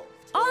solved.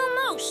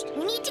 Almost.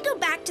 We need to go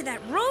back to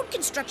that road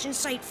construction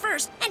site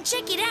first and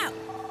check it out.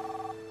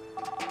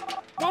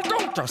 Well,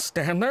 don't just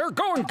stand there.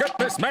 Go and get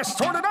this mess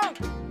sorted out.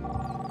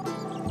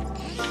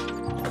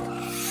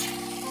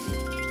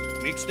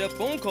 Mixed up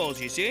phone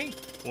calls, you see?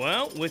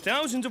 Well, with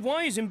thousands of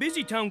wires in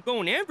Busytown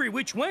going every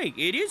which way,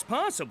 it is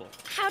possible.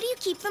 How do you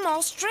keep them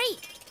all straight?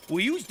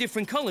 We use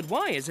different colored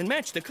wires and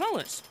match the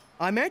colors.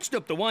 I matched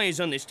up the wires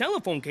on this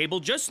telephone cable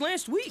just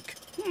last week.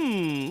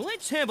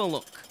 Let's have a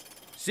look.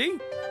 See?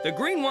 The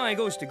green wire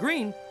goes to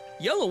green,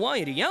 yellow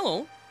wire to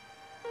yellow.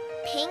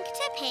 Pink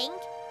to pink,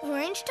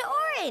 orange to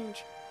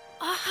orange.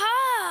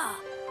 Aha!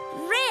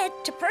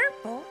 Red to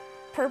purple,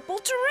 purple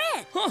to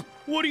red. Huh,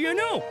 what do you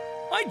know?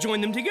 I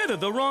joined them together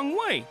the wrong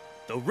way.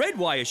 The red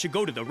wire should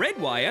go to the red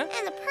wire.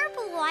 And the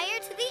purple wire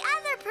to the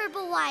other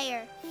purple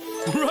wire.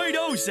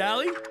 Righto,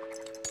 Sally.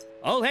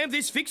 I'll have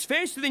this fixed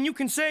faster than you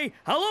can say,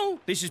 hello,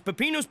 this is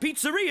Peppino's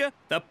Pizzeria,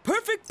 the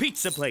perfect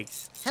pizza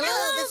place.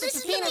 Hello, this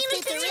is Peppino's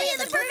Pizzeria,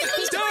 the perfect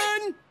pizza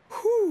Done!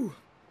 Whew.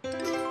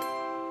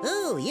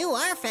 Ooh, you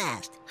are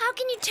fast. How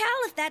can you tell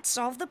if that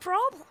solved the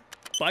problem?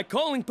 By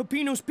calling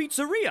Peppino's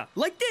Pizzeria,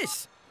 like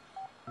this.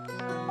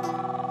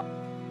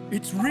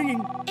 It's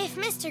ringing. If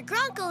Mr.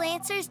 Gronkle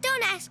answers,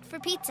 don't ask for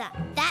pizza.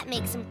 That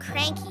makes him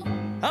cranky.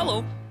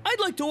 Hello, I'd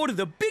like to order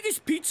the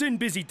biggest pizza in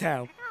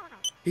Busytown.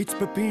 It's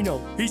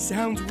Peppino. He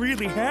sounds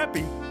really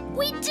happy.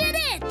 We did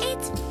it!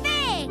 It's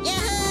fixed!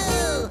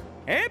 Yahoo!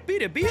 Happy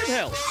to be of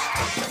help.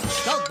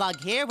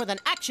 Goldbug here with an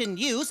Action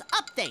News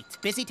update.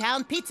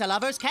 Busytown pizza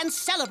lovers can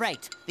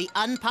celebrate. The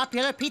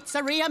unpopular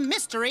pizzeria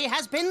mystery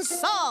has been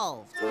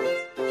solved.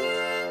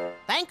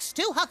 Thanks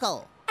to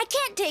Huckle. I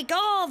can't take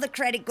all the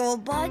credit,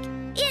 Goldbug.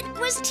 It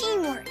was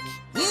teamwork.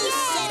 You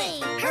said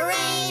it!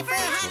 Hooray for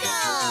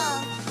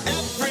Huckle!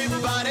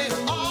 Everybody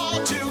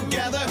all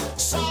together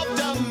solved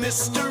a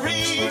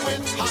mystery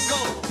with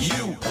Huckle.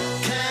 You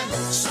can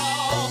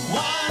solve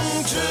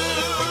one too.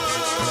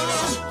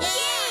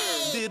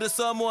 Did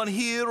someone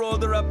here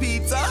order a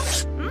pizza?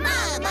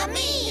 Mamma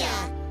mia!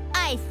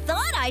 I I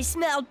thought I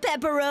smelled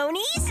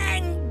pepperonis.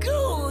 And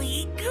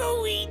gooey,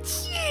 gooey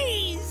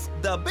cheese.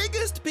 The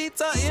biggest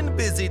pizza in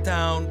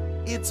Busytown.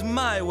 It's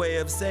my way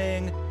of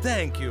saying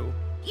thank you.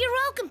 You're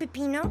welcome,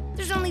 Peppino.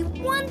 There's only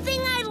one thing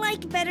I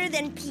like better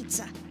than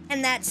pizza,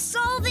 and that's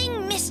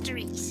solving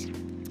mysteries.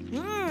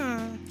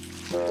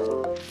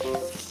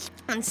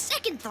 On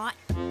second thought,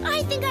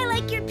 I think I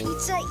like your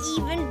pizza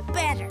even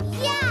better.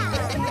 Yeah!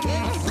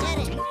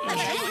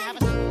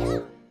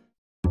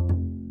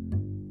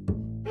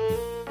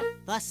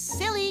 The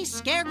Silly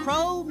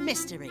Scarecrow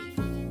Mystery.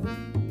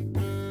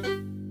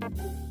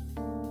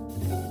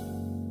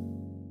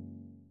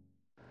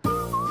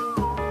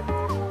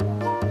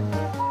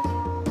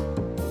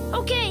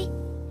 Okay,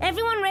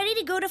 everyone ready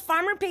to go to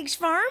Farmer Pig's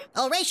farm?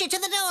 I'll race you to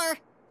the door,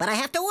 but I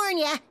have to warn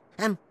you.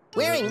 I'm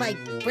wearing my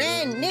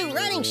brand new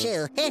running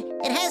shoe.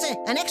 It has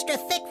an extra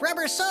thick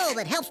rubber sole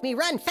that helps me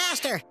run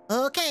faster.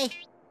 Okay,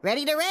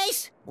 ready to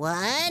race?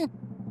 1,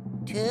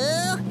 2,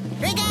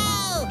 3,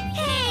 go!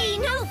 Hey,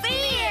 no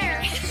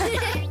fair!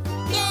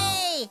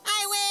 Yay!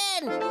 I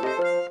win!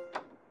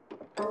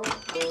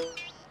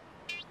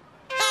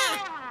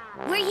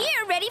 We're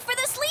here, ready for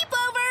the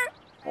sleepover.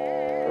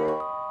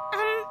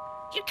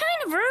 You're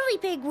kind of early,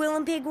 Pig Will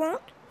and Pig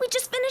Won't. We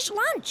just finished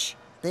lunch.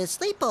 The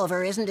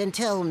sleepover isn't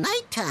until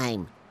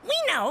nighttime. We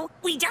know.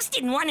 We just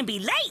didn't want to be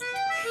late.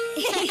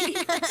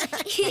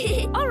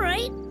 All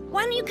right.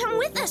 Why don't you come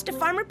with us to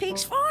Farmer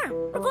Pig's farm?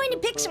 We're going to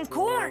pick some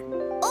corn.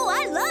 Oh,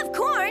 I love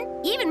corn,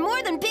 even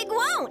more than Pig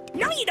Won't.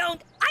 No, you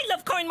don't. I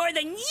love corn more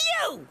than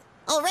you.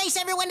 I'll race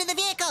everyone to the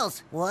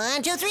vehicles.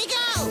 1, 2, 3,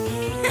 go!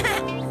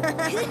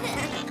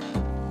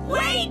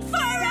 Wait for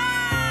us!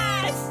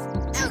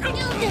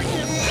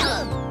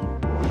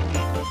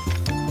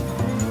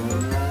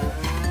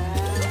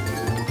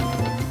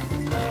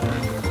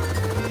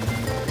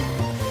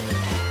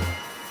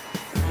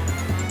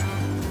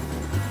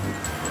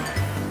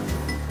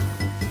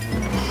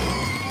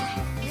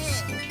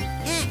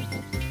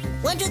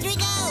 One, two, three,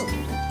 go!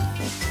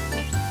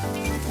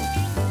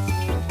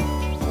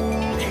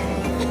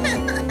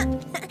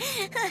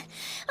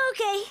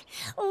 Okay,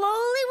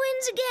 Loli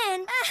wins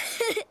again.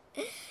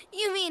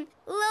 You mean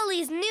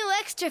Loli's new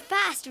extra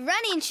fast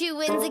running shoe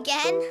wins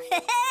again?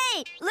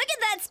 Hey, look at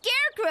that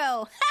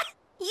scarecrow.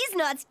 He's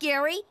not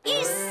scary,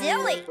 he's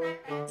silly.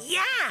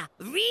 Yeah,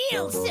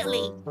 real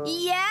silly.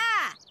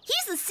 Yeah,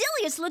 he's the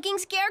silliest looking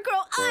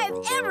scarecrow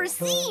I've ever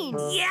seen.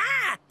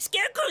 Yeah,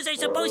 scarecrows are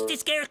supposed to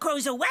scare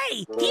crows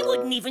away. He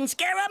wouldn't even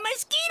scare a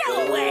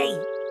mosquito away.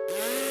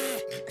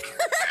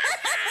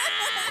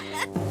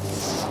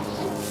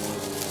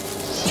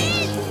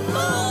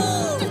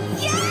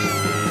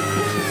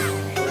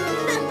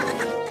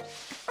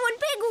 When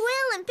Pig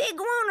Will and Pig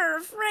Won't are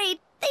afraid,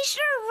 they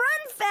sure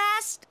run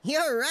fast.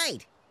 You're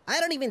right. I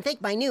don't even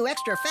think my new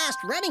extra fast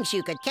running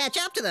shoe could catch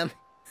up to them.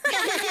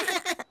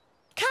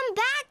 Come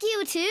back,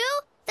 you two.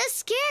 The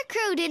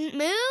scarecrow didn't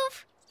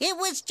move. It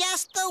was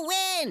just the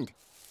wind.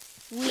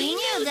 We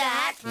knew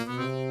that.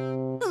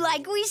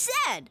 Like we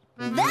said,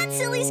 that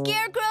silly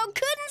scarecrow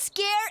couldn't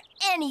scare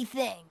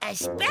anything.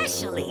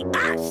 Especially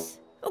us.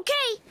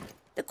 Okay,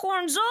 the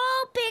corn's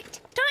all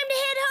picked. Time to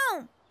head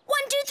home.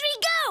 1, 2, 3,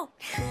 go!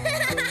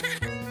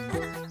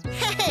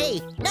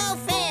 Hey, no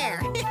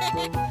fair!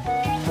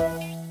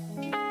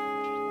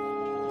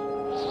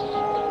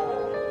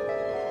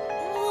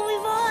 Well,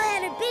 we've all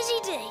had a busy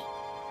day.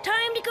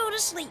 Time to go to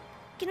sleep.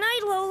 Good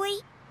night,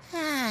 Loli.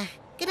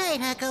 Good night,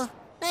 Huckle.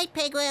 Night,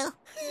 Pigwill.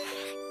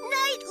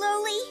 Night,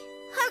 Loli.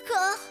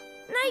 Huckle.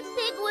 Night,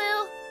 Pig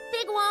Will.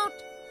 Pig Won't.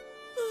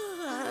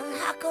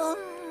 Huckle,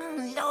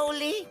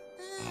 Loli.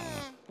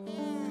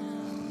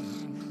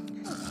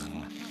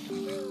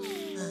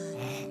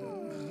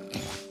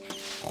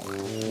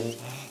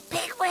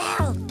 Pig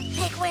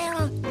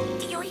Will,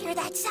 do you hear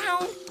that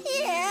sound?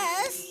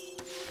 Yes.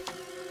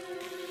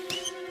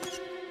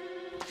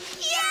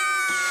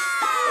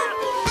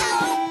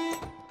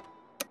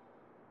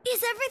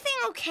 Is everything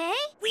okay?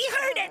 We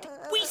heard it.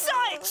 We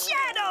saw its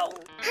shadow.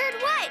 Heard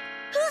what?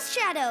 Whose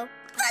shadow?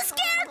 The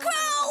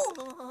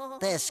scarecrow.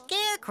 The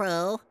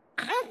scarecrow?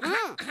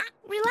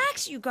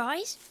 Relax, you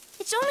guys.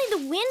 It's only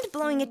the wind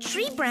blowing a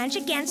tree branch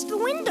against the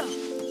window.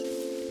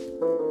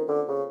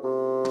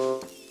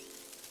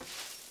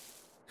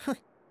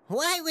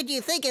 Why would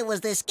you think it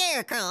was the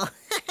scarecrow?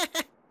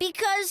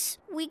 Because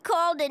we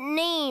called it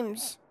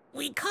names.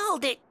 We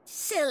called it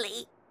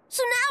silly.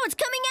 So now it's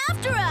coming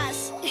after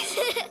us.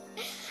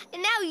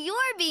 And now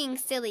you're being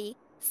silly.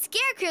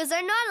 Scarecrows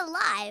are not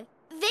alive.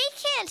 They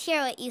can't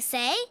hear what you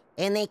say.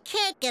 And they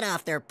can't get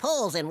off their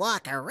poles and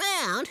walk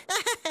around.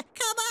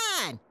 Come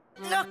on!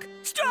 Look,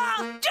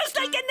 straw, just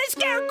like in the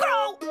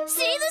scarecrow.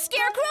 See, the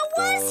scarecrow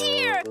was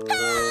here.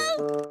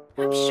 Oh!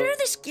 I'm sure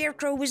the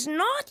scarecrow was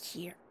not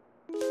here.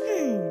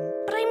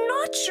 But I'm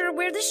not sure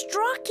where the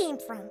straw came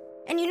from.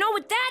 And you know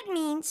what that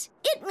means?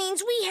 It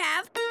means we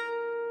have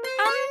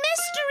a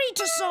mystery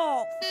to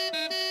solve.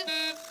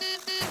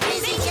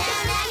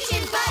 Busytown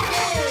Action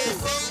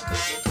Buttons!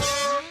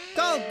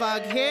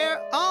 Goldbug here,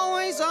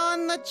 always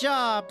on the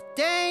job,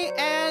 day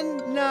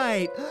and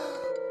night.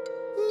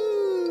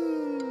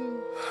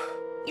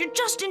 You're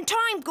just in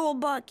time,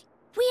 Goldbug.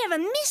 We have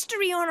a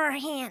mystery on our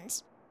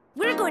hands.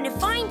 We're going to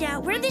find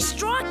out where this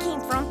straw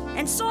came from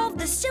and solve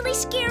the silly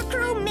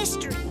scarecrow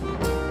mystery.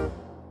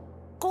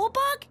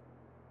 Goldbug?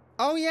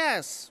 Oh,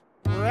 yes.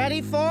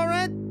 Ready for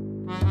it?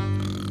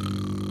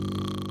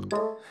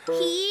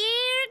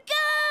 Here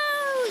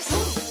goes! Who,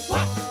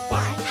 what,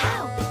 why,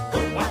 how? Who,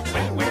 what,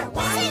 when, where,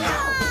 why,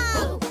 how?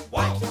 Who,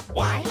 what,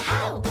 why,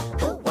 how?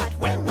 Who, what,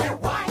 when, where,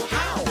 why,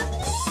 how?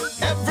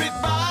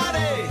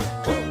 Everybody!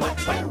 Who, what,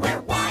 when, where,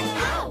 why,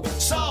 how?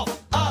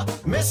 Solve a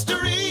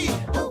mystery!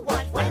 Who,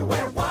 what, when,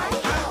 where, why,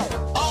 how?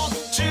 All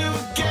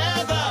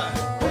together!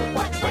 Who,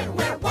 what, when,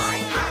 where, why,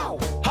 how?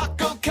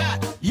 Huckle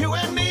Cat, you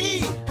and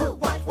me! Who,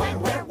 what, when,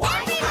 where,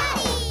 why, how?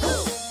 Who,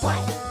 what,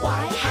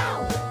 why,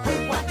 how?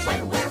 Who, what,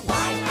 when, where,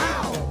 why,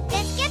 how?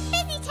 Let's get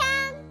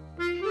Busytown.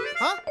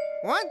 Huh?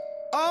 What?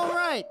 All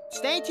right.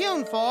 Stay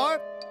tuned for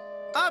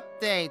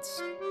updates.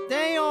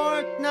 Day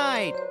or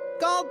night.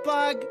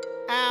 Goldbug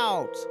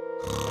out.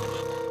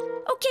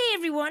 Okay,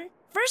 everyone.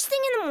 First thing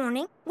in the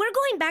morning, we're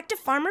going back to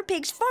Farmer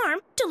Pig's farm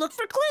to look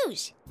for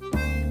clues.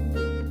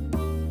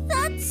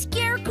 That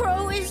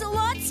scarecrow is a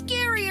lot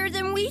scarier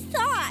than we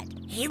thought.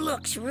 He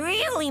looks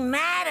really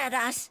mad at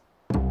us.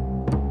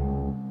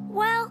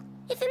 Well,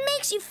 if it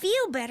makes you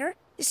feel better,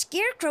 the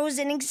scarecrow is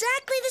in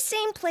exactly the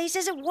same place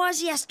as it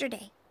was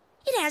yesterday.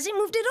 It hasn't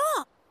moved at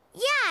all.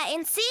 Yeah,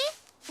 and see?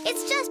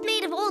 It's just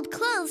made of old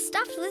clothes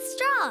stuffed with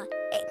straw.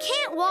 It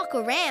can't walk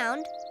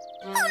around.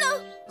 Oh no!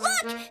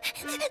 Look!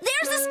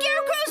 There's the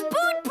scarecrow's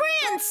boot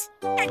prints!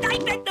 And I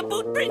bet the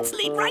boot prints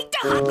lead right to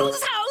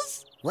Huckle's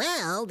house!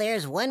 Well,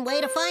 there's one way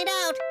to find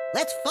out.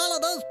 Let's follow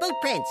those boot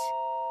prints.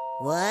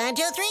 1,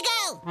 2, 3,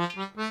 go!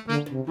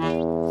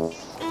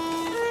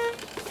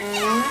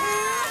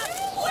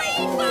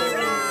 Wait for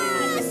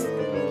us!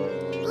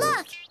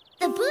 Look,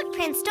 the boot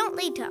prints don't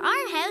lead to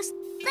our house.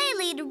 They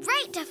lead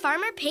right to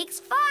Farmer Pig's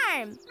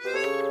farm.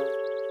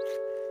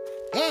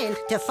 And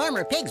to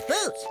Farmer Pig's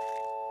boots.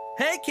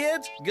 Hey,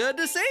 kids, good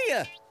to see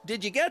you.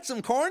 Did you get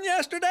some corn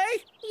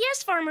yesterday?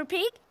 Yes, Farmer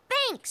Pig.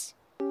 Thanks.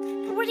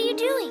 What are you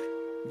doing?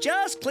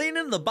 Just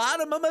cleaning the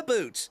bottom of my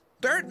boots.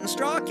 Dirt and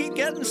straw keep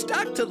getting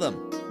stuck to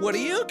them. What are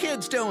you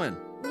kids doing?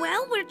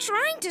 Well, we're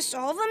trying to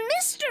solve a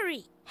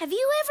mystery. Have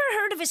you ever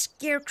heard of a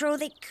scarecrow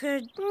that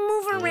could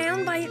move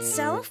around by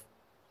itself?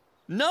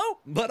 No,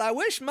 but I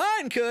wish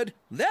mine could.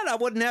 Then I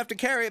wouldn't have to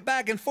carry it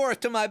back and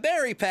forth to my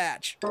berry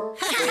patch.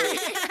 Okay,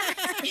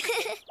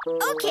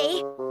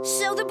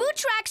 so the boot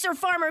tracks are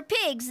Farmer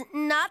Pig's,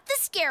 not the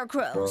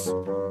scarecrow's.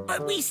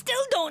 But we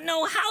still don't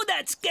know how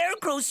that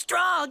scarecrow's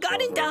straw got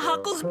into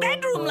Huckle's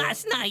bedroom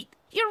last night.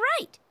 You're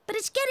right, but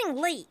it's getting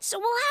late, so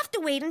we'll have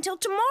to wait until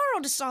tomorrow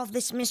to solve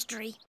this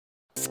mystery.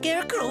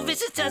 Scarecrow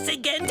visits us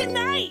again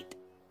tonight.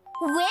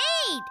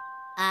 Wait!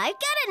 I've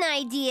got an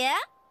idea.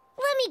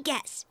 Let me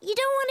guess. You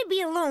don't want to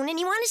be alone and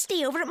you want to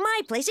stay over at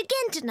my place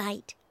again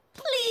tonight.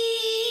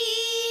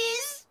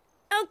 Please?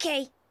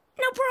 Okay,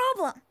 no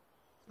problem.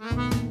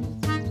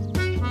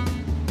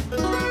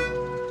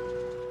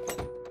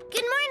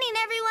 Good morning,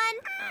 everyone.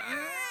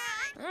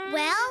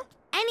 Well,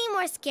 any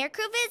more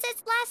scarecrow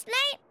visits last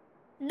night?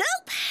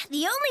 Nope.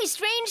 The only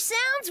strange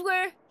sounds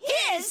were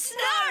his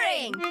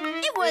snoring.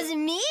 It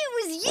wasn't me, it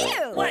was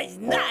you. Was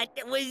not,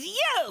 it was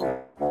you.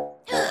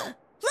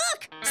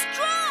 Look,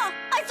 straw!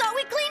 I thought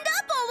we cleaned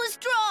up all the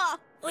straw.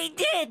 We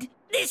did.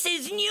 This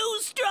is new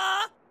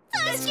straw.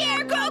 The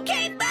scarecrow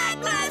came back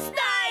last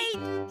night.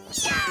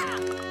 Yeah!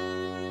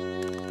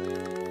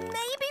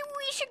 Maybe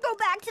we should go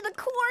back to the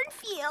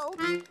cornfield.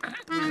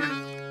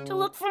 To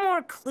look for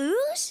more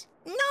clues?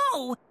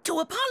 No, to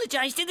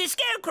apologize to the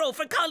scarecrow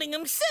for calling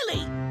him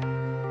silly.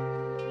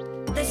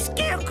 The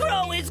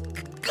scarecrow is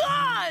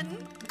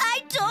gone. I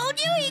told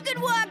you he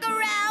could walk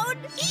around.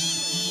 Yeah!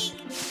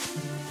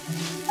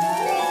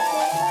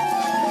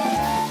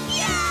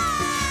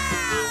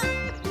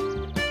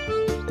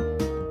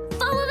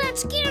 Follow that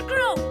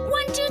scarecrow.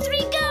 1, 2,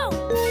 3, go.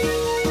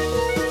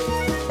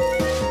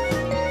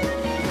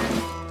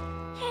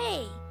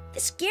 Hey, the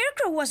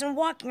scarecrow wasn't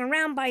walking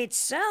around by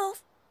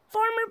itself.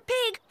 Farmer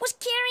Pig was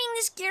carrying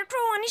the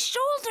scarecrow on his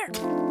shoulder.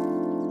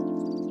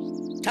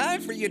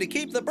 Time for you to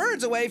keep the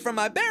birds away from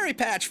my berry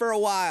patch for a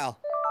while.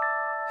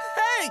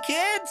 Hey,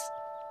 kids!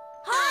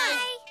 Hi!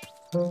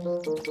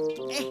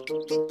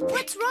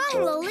 What's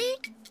wrong, Loli?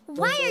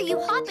 Why are you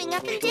hopping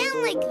up and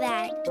down like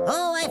that?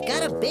 Oh, I've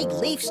got a big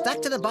leaf stuck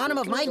to the bottom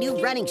of my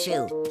new running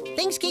shoe.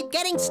 Things keep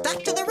getting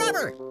stuck to the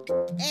rubber.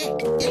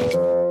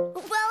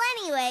 Well,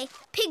 anyway,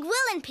 Pig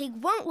Will and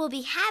Pig Won't will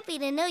be happy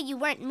to know you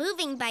weren't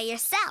moving by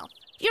yourself.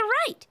 You're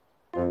right.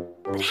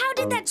 But how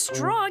did that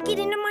straw get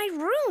into my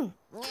room?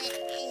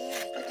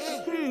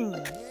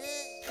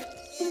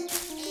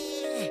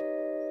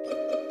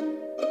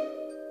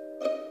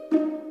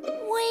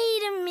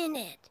 Wait a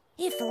minute.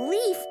 If a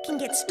leaf can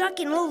get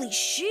stuck in Loli's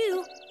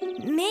shoe,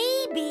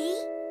 maybe...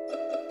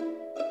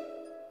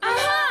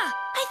 Aha!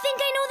 I think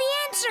I know the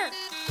answer.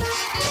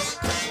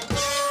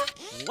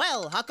 Well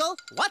Well, Huckle,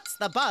 what's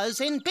the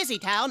buzz in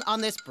Busytown on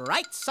this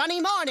bright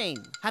sunny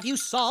morning? Have you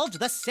solved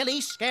the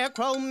silly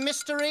scarecrow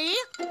mystery?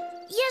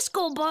 Yes,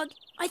 Goldbug.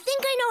 I think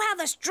I know how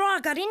the straw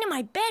got into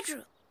my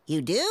bedroom.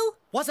 You do?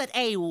 Was it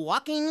a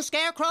walking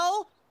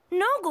scarecrow?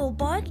 No,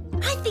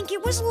 Goldbug. I think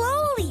it was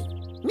Lowly.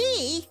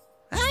 Me?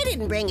 I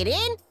didn't bring it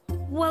in.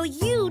 Well,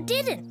 you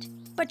didn't.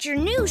 But your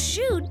new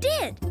shoe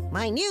did.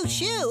 My new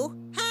shoe?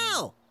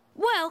 How?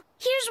 Well,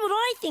 here's what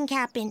I think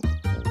happened.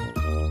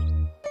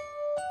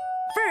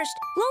 First,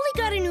 Lowly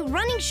got a new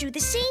running shoe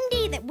the same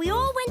day that we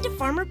all went to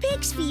Farmer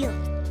Pig's field.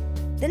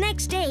 The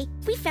next day,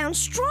 we found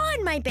straw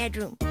in my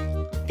bedroom.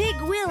 Pig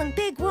will and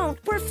Pig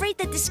won't were afraid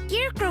that the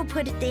scarecrow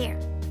put it there.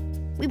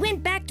 We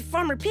went back to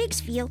Farmer Pig's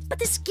field, but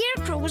the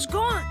scarecrow was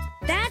gone.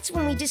 That's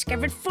when we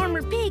discovered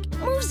Farmer Pig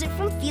moves it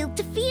from field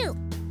to field.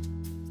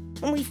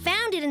 When we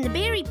found it in the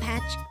berry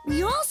patch,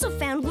 we also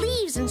found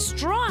leaves and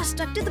straw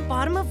stuck to the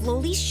bottom of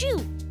Lowly's shoe,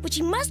 which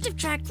he must have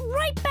tracked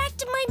right back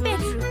to my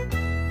bedroom.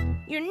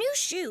 Your new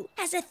shoe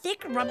has a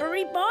thick,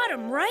 rubbery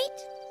bottom, right?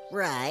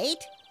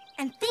 Right.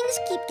 And things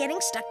keep getting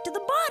stuck to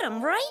the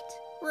bottom, right?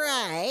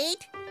 Right.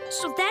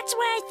 So that's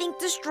why I think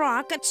the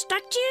straw got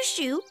stuck to your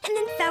shoe and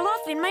then fell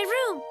off in my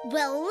room.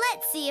 Well,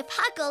 let's see if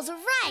Huckle's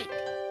right.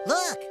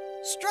 Look,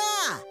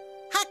 straw.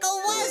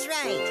 Huckle was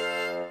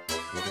right.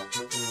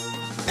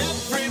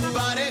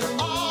 Everybody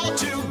all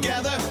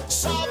together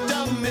solved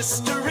a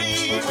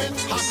mystery with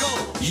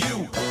Huckle.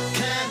 You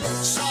can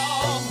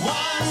solve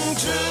one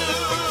too.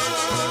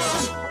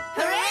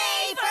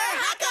 Hooray for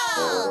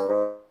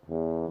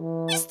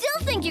Huckle! We still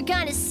think you're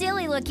kind of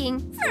silly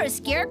looking for a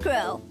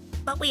scarecrow.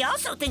 But we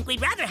also think we'd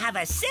rather have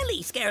a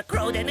silly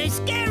scarecrow than a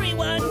scary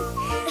one.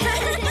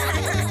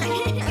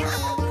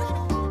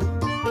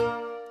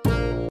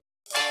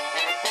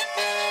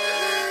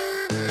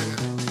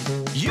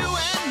 You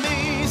and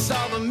me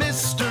solve a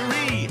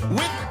mystery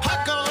with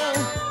Huckle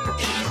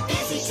in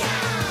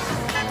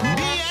Busytown.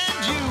 Me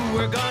and you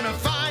are gonna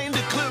find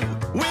a clue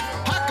with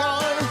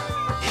Huckle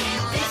in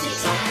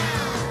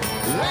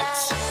Busytown.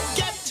 Let's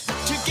get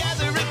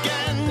together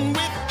again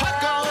with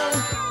Huckle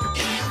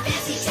in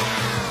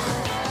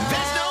Busytown.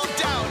 There's no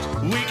doubt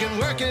we can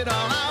work it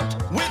all out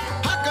with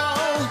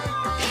Huckle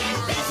in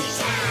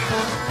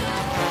Busytown.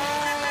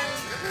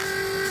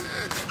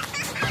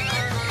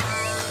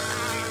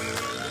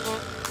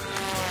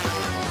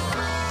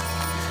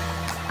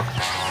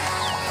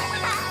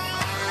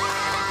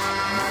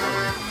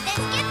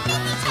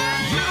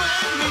 You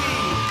and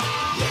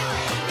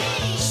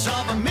me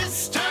solve a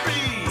mystery.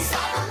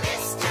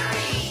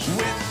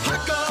 With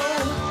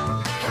Huckle.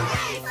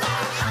 Hooray for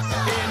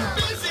Huckle. In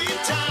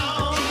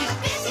Busytown.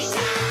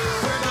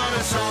 We're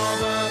gonna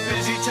solve a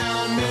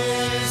Busytown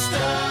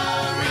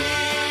mystery.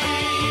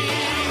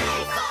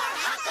 Hooray for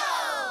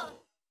Huckle.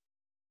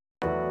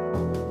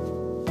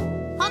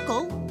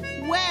 Huckle,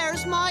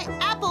 where's my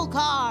apple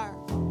car?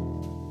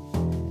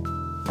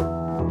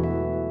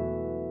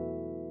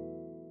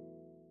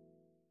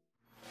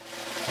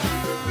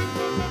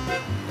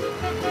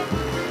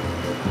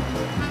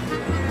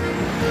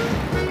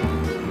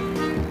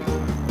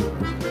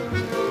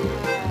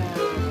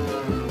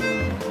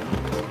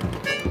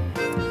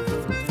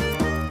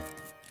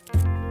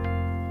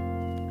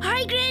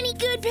 Hi, Granny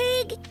Good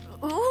Pig.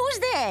 Who's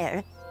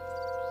there?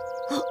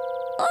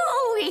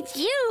 Oh, it's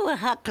you,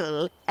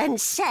 Huckle. And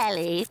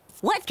Sally,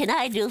 what can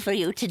I do for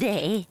you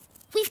today?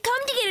 We've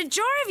come to get a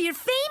jar of your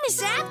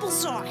famous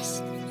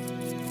applesauce.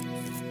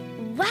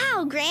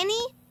 Wow,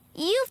 Granny.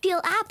 You peel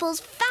apples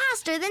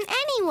faster than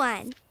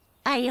anyone.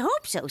 I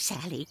hope so,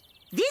 Sally.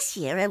 This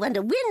year I want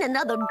to win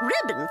another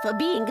ribbon for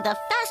being the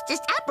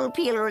fastest apple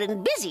peeler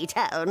in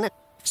Busytown.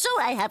 So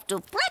I have to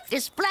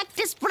practice,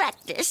 practice,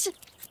 practice.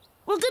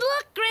 Well, good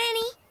luck,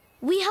 Granny.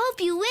 We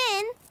hope you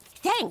win.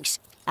 Thanks.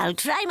 I'll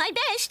try my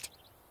best.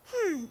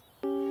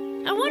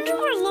 I wonder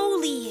where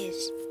Lowly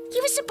is. He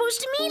was supposed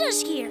to meet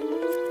us here.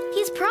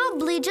 He's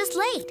probably just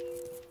late.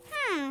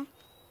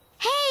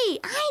 Hey,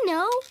 I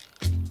know.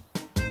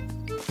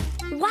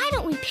 Why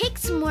don't we pick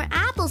some more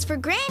apples for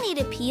Granny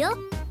to peel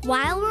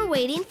while we're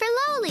waiting for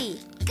Lowly?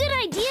 Good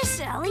idea,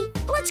 Sally.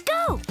 Let's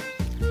go.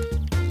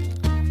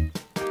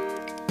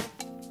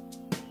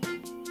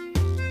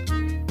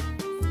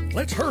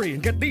 Let's hurry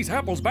and get these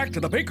apples back to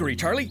the bakery,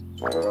 Charlie.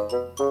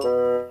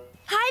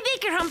 Hi,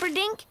 Baker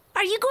Humperdinck.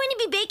 Are you going to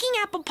be baking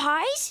apple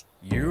pies?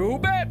 You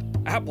bet!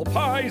 Apple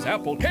pies,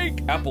 apple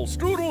cake, apple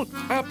strudel,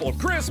 apple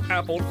crisp,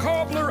 apple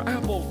cobbler,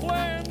 apple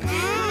flan.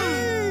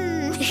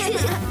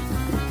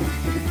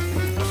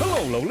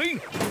 Hello, Lowly.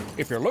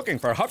 If you're looking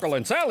for Huckle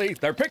and Sally,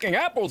 they're picking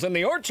apples in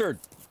the orchard.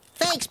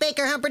 Thanks,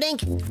 Baker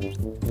Humperdinck.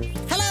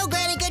 Hello,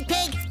 Granny Good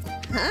Pig.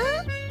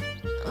 Huh?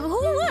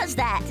 Who was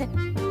that?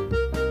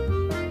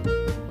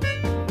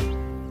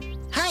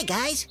 Hi,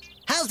 guys.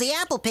 How's the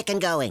apple picking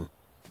going?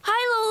 Hi,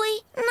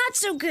 Lowly. Not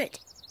so good.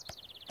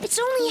 It's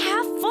only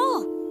half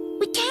full.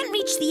 We can't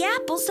reach the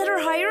apples that are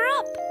higher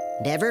up.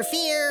 Never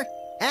fear.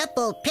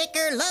 Apple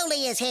Picker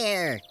Lowly is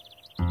here.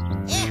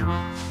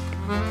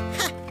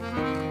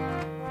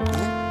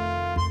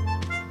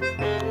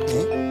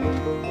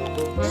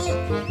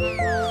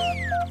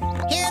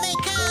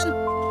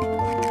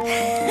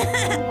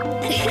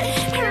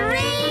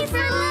 Hooray for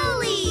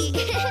Loli!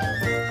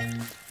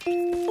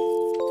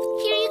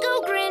 Here you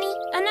go, Granny.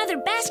 Another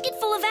basket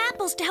full of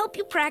apples to help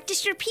you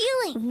practice your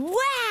peeling.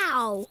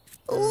 Wow!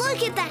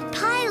 Look at that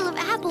pile of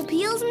apple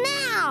peels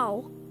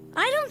now!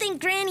 I don't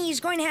think Granny is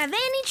going to have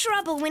any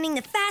trouble winning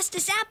the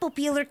fastest apple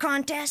peeler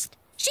contest.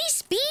 She's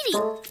speedy.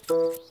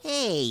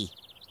 Hey,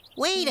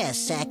 wait a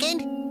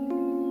second.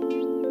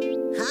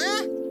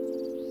 Huh?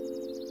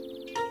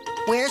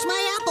 Where's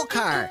my apple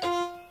car?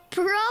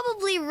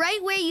 Probably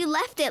right where you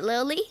left it,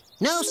 Lily.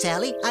 No,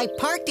 Sally, I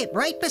parked it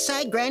right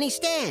beside Granny's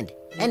stand.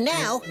 And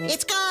now,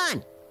 it's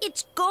gone.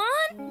 It's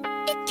gone?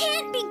 It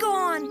can't be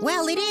gone.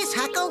 Well, it is,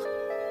 Huckle.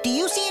 Do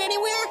you see it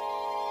anywhere?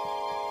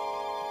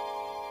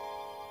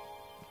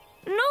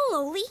 No,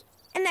 Loli.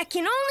 And that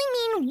can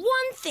only mean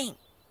one thing.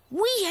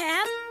 We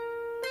have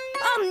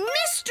a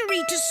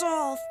mystery to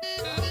solve.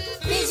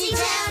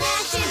 Busytown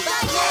Action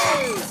Bug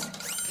News!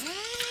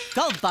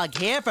 Goldbug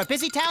here for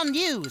Busytown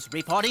News,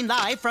 reporting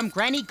live from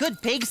Granny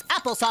Goodpig's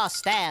applesauce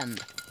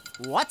stand.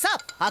 What's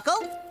up,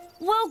 Huckle?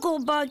 Well,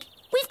 Goldbug,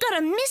 we've got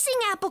a missing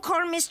apple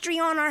car mystery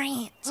on our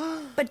hands.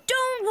 But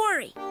don't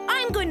worry.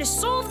 I'm going to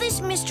solve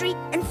this mystery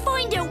and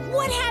find out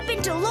what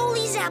happened to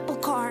Loli's apple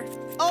car.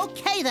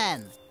 Okay,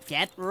 then.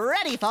 Get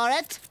ready for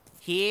it.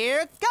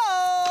 Here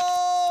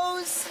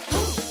goes!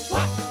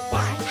 What,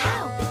 why,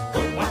 how?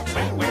 Who, what,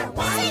 when, where,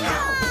 why,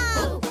 how?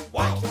 Who,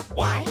 what,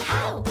 why,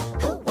 how?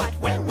 Who, what,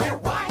 when, where,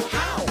 why,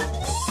 how?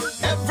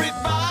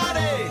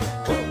 Everybody!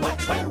 Who, what,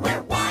 when,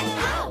 where, why,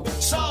 how?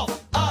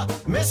 Solve a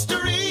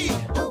mystery!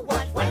 Who,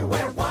 what, when,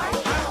 where, why,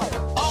 how?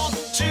 All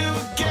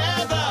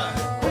together!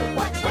 Who,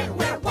 what, when,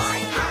 where, why,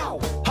 how?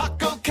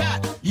 Huckle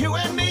Cat, you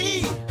and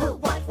me! Who,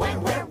 what,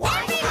 when, where,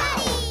 why, how?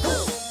 Who,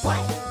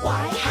 what,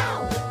 why,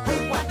 how?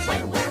 Who, what,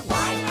 when, where,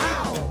 why,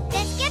 how?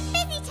 Let's get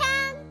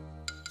Busytown!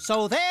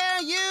 So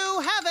there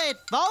you have it,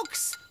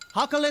 folks.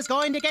 Huckle is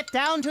going to get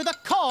down to the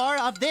core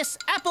of this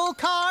apple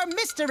car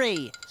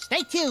mystery.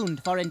 Stay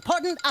tuned for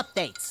important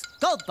updates.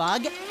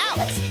 Goldbug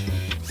out.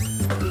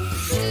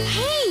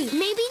 Hey,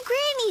 maybe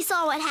Granny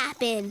saw what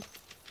happened.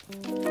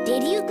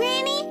 Did you,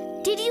 Granny?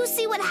 Did you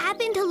see what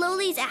happened to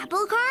Loli's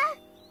apple car?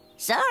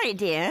 Sorry,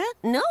 dear.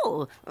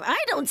 No,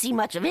 I don't see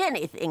much of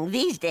anything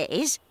these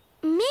days.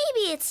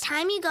 Maybe it's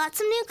time you got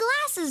some new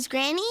glasses,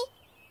 Granny.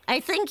 I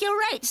think you're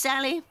right,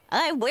 Sally.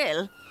 I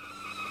will.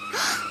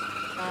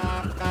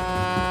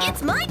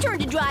 It's my turn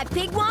to drive,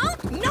 Pigwall.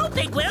 No,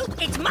 Big Will,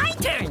 it's my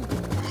turn.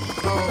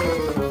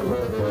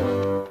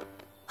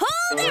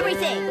 Hold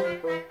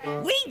everything.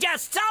 We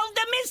just solved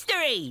the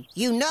mystery.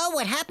 You know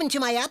what happened to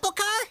my apple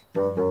car?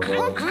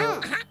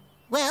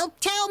 Well,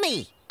 tell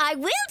me. I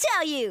will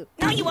tell you.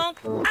 No, you won't.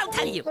 I'll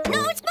tell you.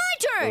 No, it's my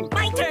turn.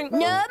 My turn.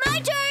 No, my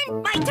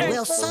turn. My turn.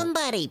 Will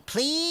somebody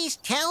please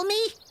tell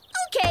me?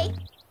 Okay.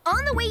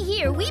 On the way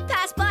here, we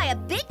passed by a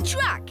big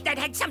truck That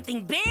had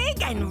something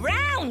big and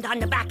round on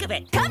the back of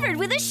it. covered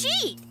with a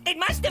sheet. It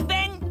must have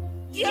been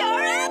your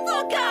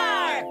apple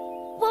car.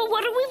 Well,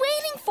 what are we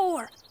waiting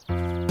for?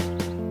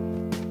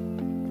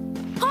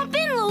 Hop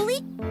in,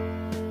 Loli.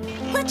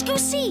 Let's go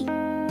see.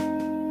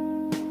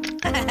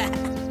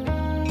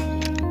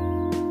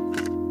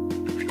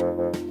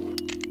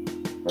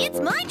 It's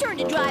my turn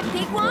to drive,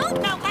 Pigwall.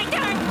 No, my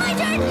turn. My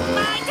turn.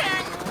 My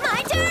turn.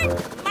 My turn.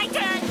 My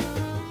turn.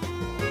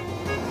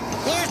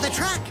 There's the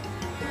truck.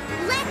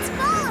 Let's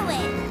follow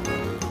it.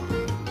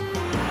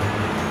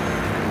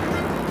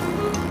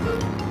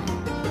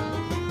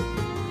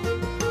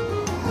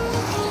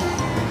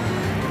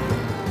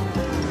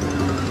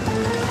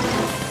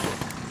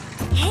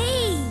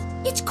 Hey,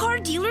 it's car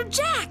dealer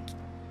Jack.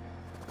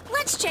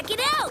 Let's check it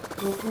out.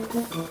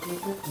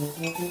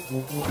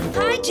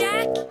 Hi,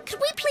 Jack. Could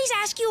we please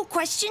ask you a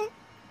question?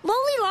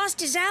 Loli lost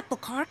his apple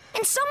car,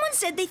 and someone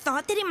said they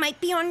thought that it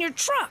might be on your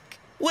truck.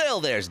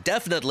 Well, there's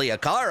definitely a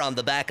car on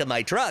the back of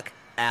my truck.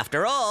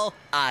 After all,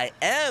 I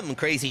am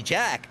Crazy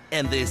Jack,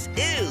 and this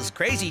is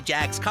Crazy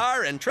Jack's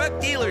car and truck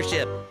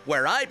dealership,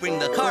 where I bring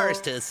the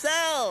cars to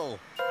sell.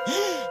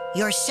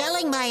 You're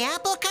selling my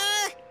apple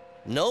car?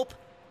 Nope.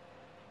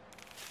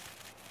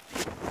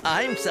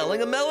 I'm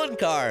selling a melon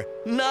car,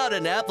 not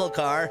an apple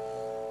car.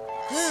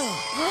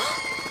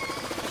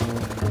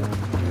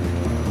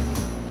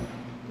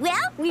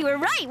 Well, we were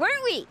right,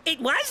 weren't we? It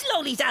was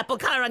Loli's apple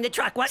car on the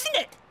truck, wasn't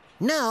it?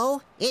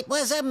 No, it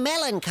was a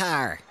melon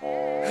car.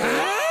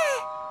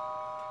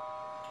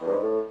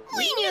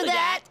 We knew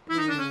that.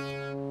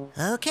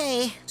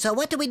 Okay, so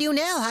what do we do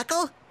now,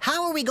 Huckle?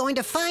 How are we going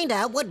to find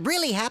out what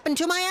really happened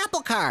to my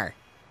apple car?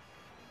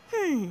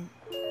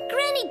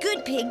 Granny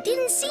Goodpig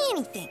didn't see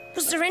anything.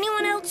 Was there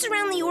anyone else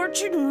around the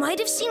orchard who might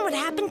have seen what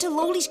happened to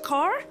Loli's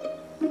car?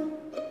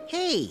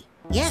 Hey,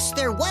 yes,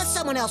 there was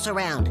someone else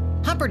around.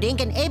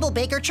 Humperdinck and Abel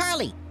Baker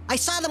Charlie. I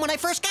saw them when I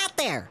first got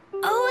there.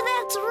 Oh,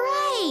 that's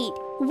right.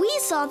 We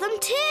saw them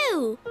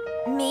too.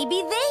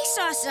 Maybe they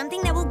saw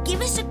something that will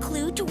give us a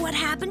clue to what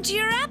happened to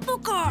your apple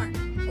car.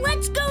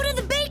 Let's go to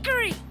the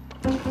bakery.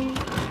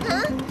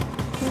 Huh?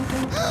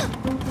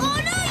 Oh,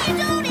 no, you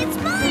don't. It's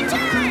my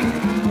turn.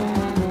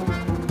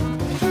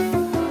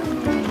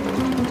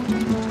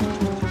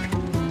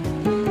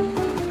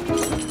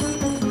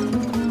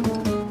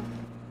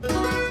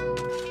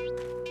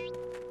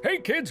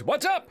 kids,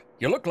 what's up?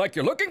 You look like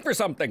you're looking for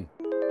something.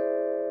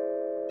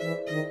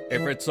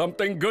 If it's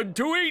something good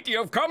to eat,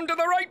 you've come to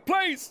the right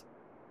place.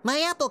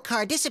 My apple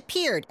car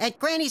disappeared at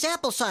Granny's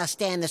applesauce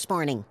stand this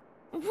morning.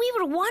 We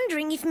were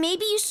wondering if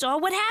maybe you saw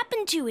what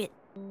happened to it.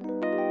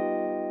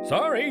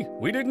 Sorry,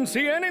 we didn't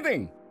see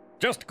anything.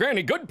 Just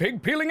Granny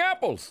Goodpig peeling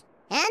apples.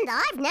 And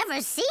I've never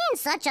seen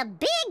such a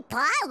big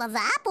pile of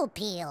apple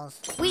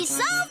peels. We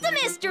solved the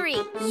mystery!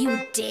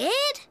 You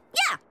did?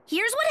 Yeah,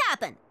 here's what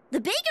happened. The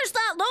bakers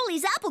thought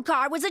Loli's apple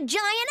car was a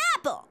giant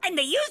apple. And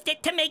they used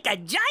it to make a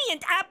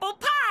giant apple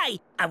pie.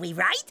 Are we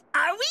right?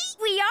 Are we?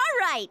 We are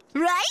right,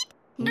 right?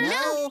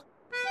 No.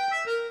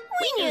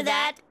 We knew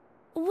that.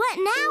 What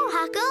now,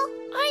 Huckle?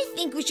 I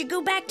think we should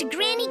go back to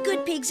Granny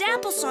Goodpig's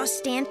applesauce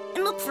stand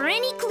and look for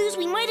any clues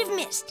we might have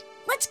missed.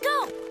 Let's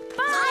go.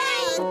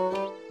 Bye.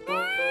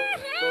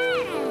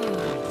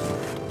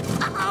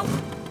 Uh-oh.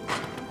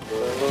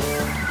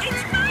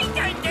 It's my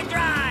turn to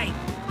drive.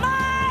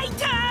 My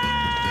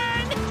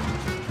turn!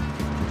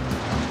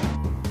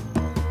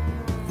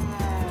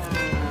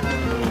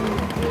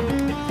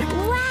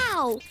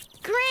 Wow!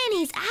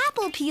 Granny's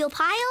apple peel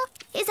pile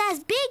is as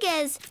big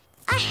as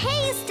a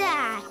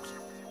haystack.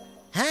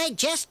 I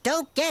just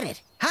don't get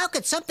it. How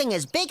could something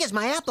as big as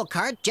my apple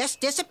cart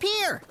just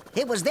disappear?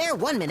 It was there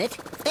one minute,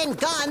 then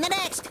gone the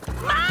next.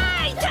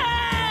 My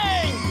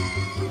turn!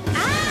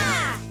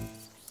 Ah!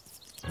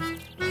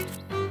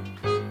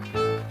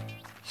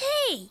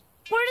 Hey,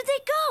 where did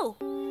they go?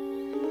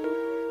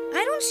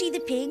 I don't see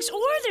the pigs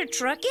or their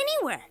truck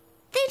anywhere.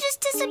 They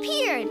just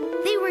disappeared.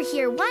 They were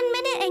here 1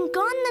 minute and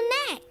gone the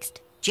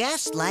next.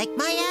 Just like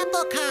my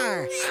apple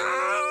car.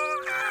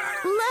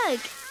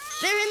 Look,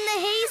 they're in the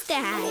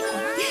haystack.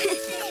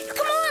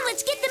 Come on,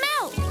 let's get them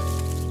out.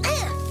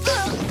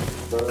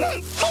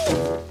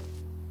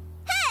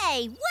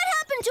 Hey, what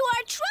happened to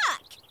our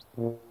truck?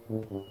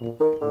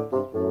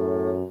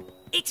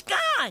 It's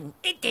gone.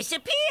 It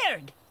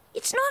disappeared.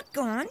 It's not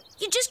gone.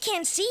 You just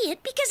can't see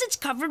it because it's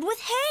covered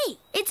with hay.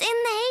 It's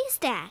in the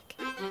haystack.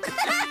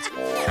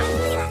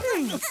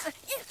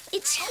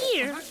 It's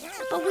here,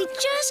 but we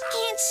just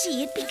can't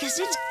see it because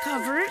it's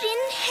covered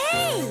in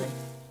hay.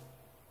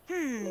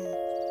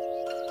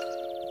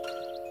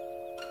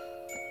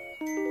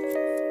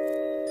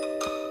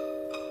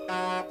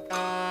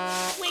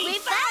 We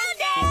found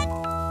it!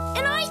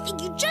 And I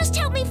think you just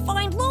helped me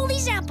find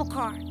Loli's apple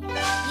car.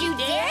 You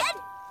did?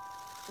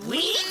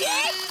 We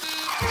did?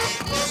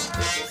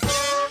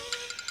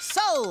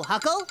 So,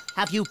 Huckle,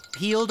 have you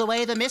peeled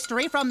away the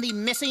mystery from the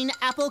missing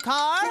apple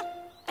car?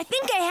 I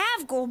think I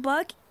have,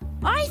 Goldbug.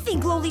 I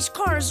think Loli's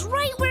car is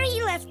right where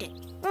he left it.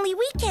 Only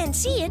we can't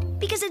see it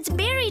because it's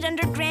buried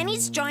under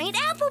Granny's giant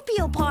apple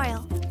peel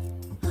pile.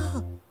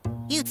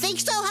 You think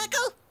so,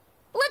 Huckle?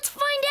 Let's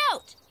find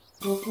out.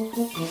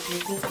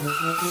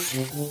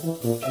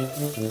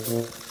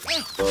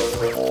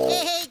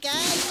 Hey,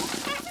 guys.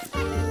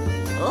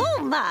 Oh,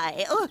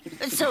 my. Oh,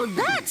 so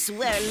that's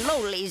where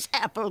Loli's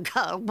apple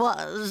car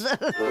was.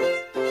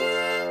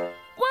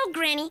 Well,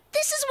 Granny,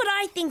 this is what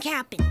I think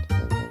happened.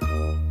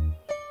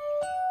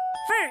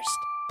 First,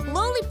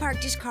 Loli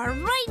parked his car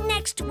right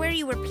next to where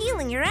you were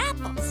peeling your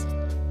apples.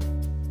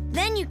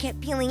 Then you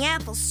kept peeling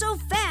apples so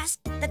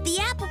fast that the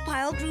apple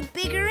pile grew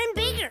bigger and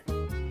bigger.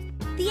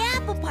 The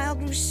apple pile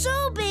grew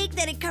so big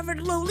that it covered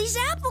Loli's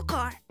apple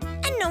car,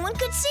 and no one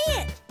could see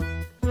it.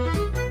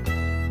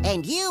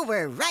 And you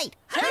were right.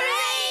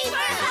 Hooray for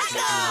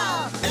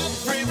Huckle!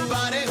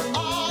 Everybody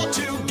all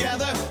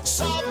together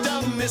solved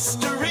a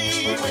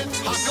mystery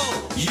with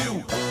Huckle.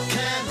 You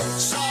can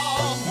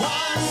solve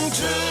one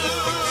too.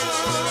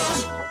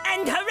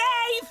 And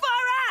hooray for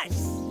us!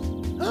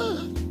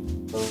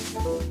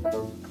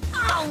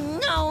 Oh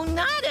no,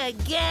 not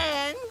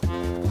again!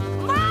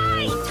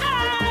 My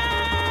turn!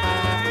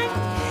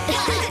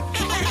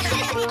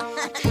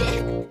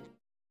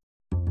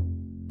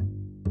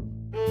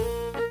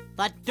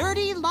 The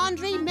Dirty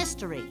Laundry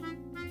Mystery.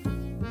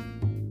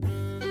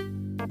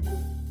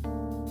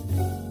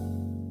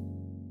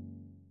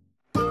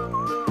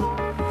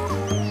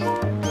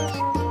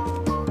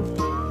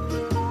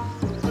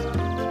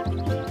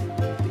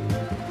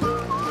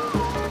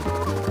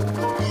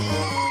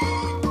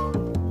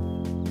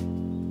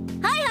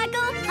 Hi,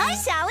 Huckle. Hi,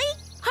 Sally.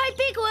 Hi,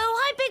 Big Will.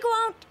 Hi, Big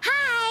Won't.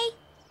 Hi.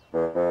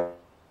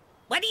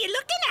 What are you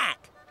looking at?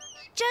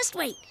 Just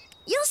wait.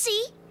 You'll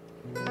see.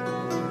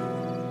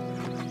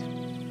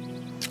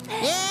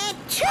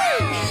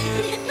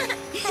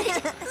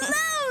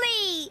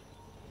 Loli!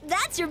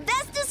 That's your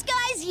best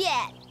disguise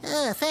yet.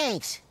 Oh,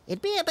 thanks.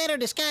 It'd be a better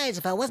disguise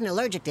if I wasn't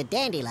allergic to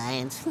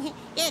dandelions. Whoa!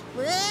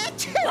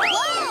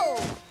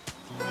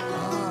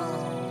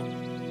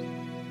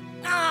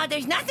 Oh,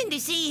 there's nothing to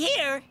see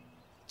here.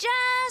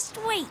 Just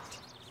wait.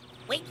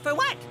 Wait for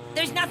what?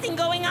 There's nothing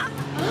going on.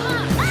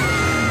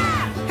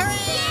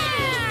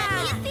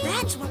 Yeah!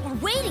 That's what we're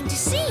waiting to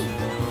see.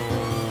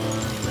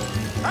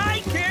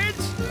 Hi,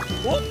 kids!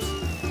 Whoops!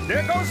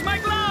 There goes my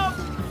glove!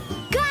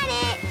 Got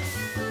it.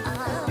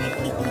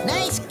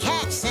 Nice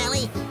catch,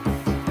 Sally.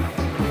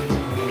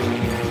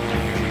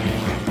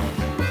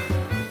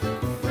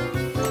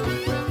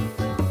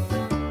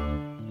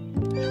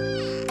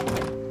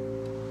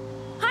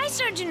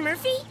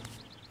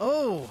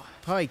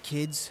 Hi,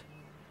 kids.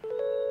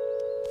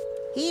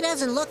 He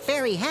doesn't look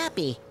very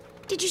happy.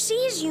 Did you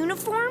see his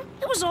uniform?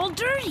 It was all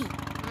dirty.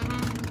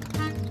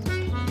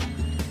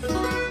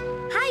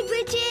 Hi,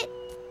 Bridget.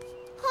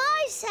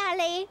 Hi,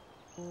 Sally.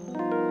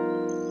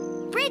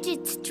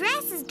 Bridget's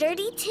dress is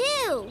dirty,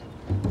 too.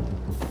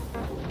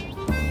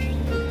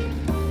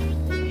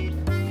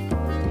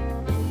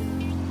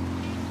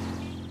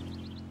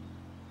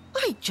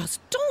 I just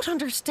don't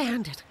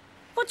understand it.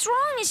 What's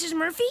wrong, Mrs.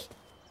 Murphy?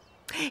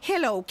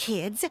 Hello,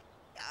 kids.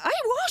 I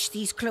washed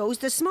these clothes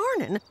this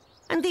morning,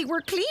 and they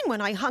were clean when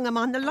I hung them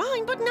on the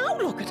line, but now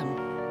look at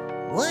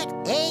them. What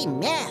a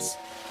mess.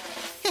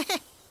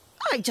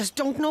 I just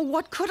don't know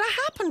what could have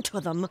happened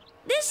to them.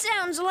 This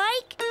sounds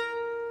like a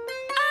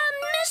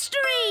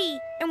mystery!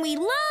 And we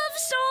love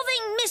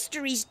solving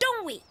mysteries,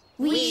 don't we?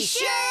 We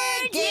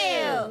sure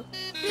do!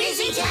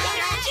 Busytown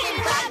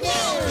Action Bug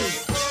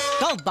News!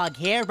 Goldbug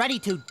here, ready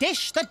to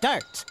dish the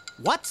dirt.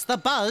 What's the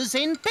buzz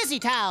in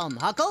Busytown,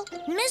 Huckle?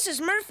 Mrs.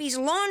 Murphy's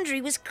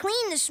laundry was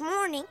clean this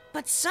morning,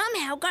 but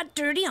somehow got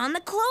dirty on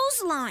the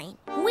clothesline.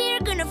 We're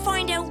gonna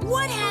find out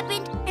what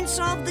happened and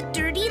solve the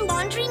dirty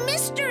laundry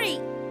mystery.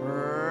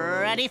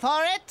 Ready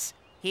for it?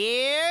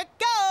 Here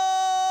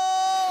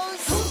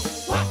goes! Who,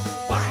 what,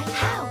 why,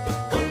 how?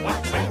 Who,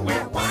 what, when,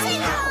 where, why,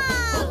 how?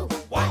 Who,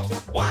 what,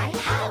 why,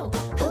 how?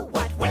 Who,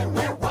 what, when,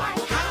 where, why,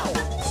 how?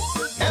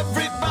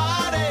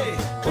 Everybody!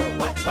 Who,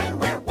 what, when,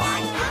 where, why,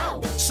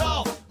 how?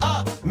 Solve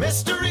a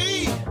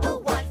mystery! Who,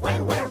 what,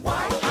 when, where,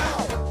 why,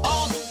 how?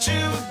 All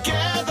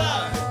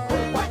together! Who,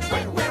 what,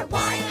 when, where,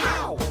 why,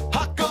 how?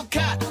 Huckle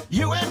Cat,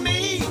 you and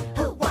me!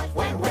 Who, what,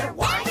 when, where,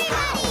 why,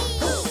 how?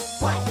 Who,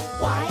 what,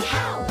 why,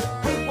 how?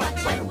 Who, what,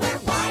 when, where,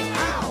 why,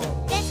 how?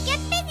 Let's get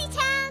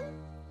Busytown!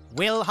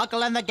 Will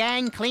Huckle and the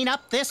gang clean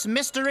up this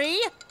mystery?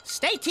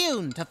 Stay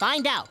tuned to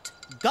find out.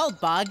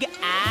 Goldbug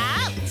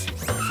out!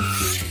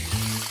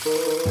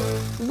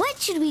 What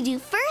should we do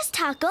first,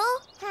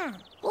 Huckle?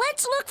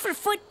 Let's look for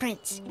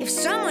footprints. If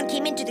someone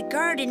came into the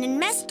garden and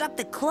messed up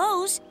the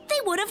clothes, they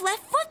would have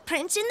left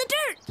footprints in the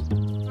dirt.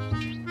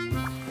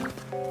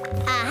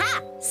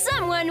 Aha!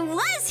 Someone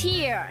was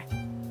here!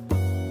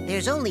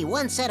 There's only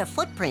one set of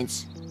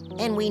footprints.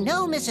 And we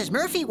know Mrs.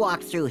 Murphy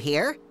walked through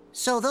here,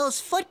 so those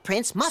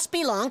footprints must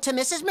belong to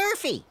Mrs.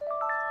 Murphy.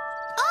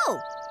 Oh,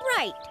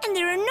 right. And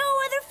there are no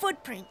other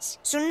footprints,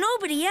 so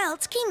nobody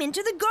else came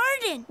into the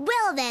garden.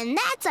 Well, then,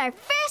 that's our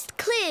first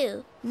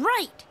clue.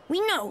 Right. We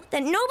know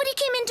that nobody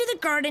came into the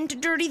garden to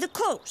dirty the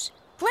clothes.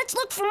 Let's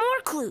look for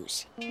more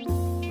clues.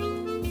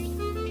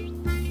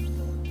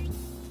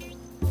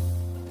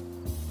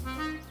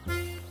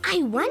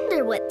 I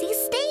wonder what these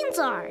stains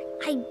are.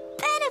 I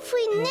bet if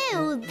we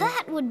knew,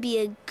 that would be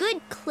a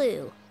good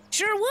clue.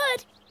 Sure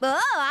would.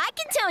 Oh, I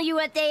can tell you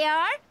what they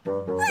are.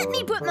 Let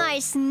me put my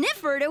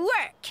sniffer to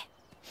work.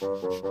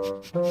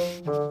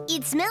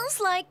 It smells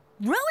like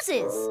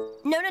roses.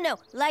 No,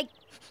 like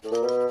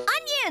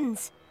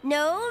onions.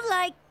 No,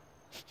 like...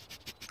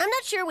 I'm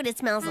not sure what it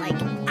smells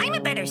like. I'm a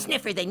better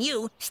sniffer than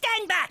you.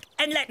 Stand back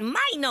and let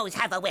my nose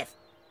have a whiff.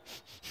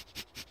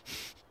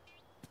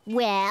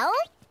 Well?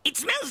 It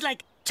smells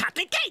like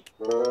chocolate cake.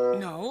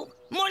 No,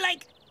 more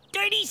like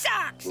dirty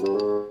socks.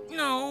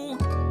 No,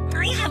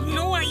 I have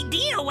no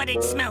idea what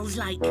it smells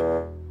like.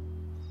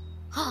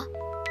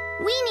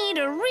 We need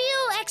a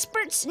real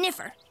expert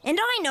sniffer, and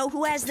I know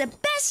who has the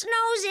best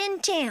nose in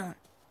town.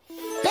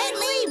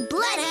 Bentley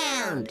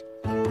Bloodhound!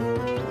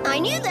 I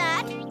knew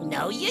that.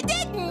 No, you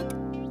didn't.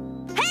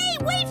 Hey,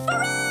 wait for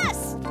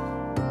us!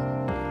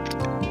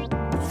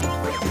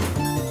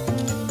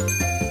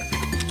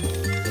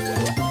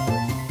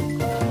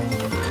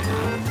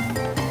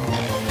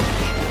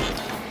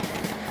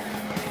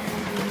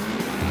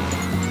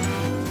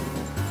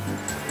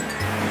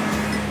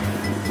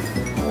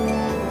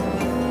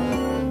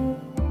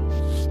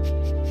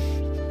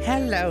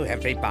 Hello,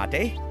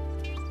 everybody.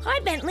 Hi,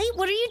 Bentley.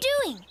 What are you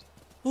doing?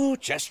 Oh,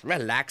 just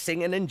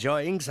relaxing and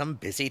enjoying some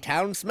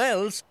Busytown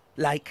smells,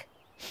 like...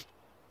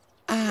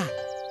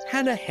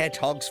 Hannah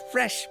Hedgehog's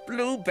fresh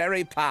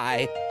blueberry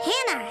pie.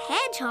 Hannah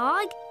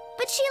Hedgehog?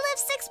 But she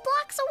lives 6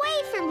 blocks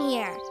away from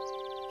here.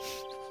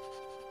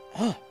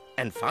 Oh,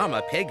 and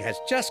Farmer Pig has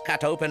just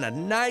cut open a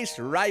nice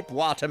ripe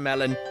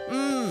watermelon.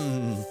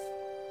 Mmm.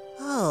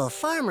 Oh,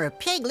 Farmer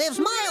Pig lives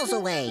miles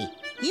away.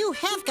 You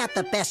have got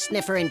the best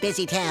sniffer in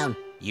Busytown.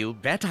 You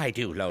bet I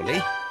do,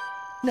 Loli.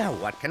 Now,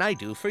 what can I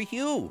do for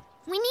you?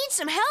 We need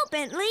some help,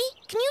 Bentley.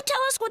 Can you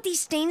tell us what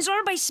these stains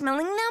are by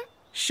smelling them?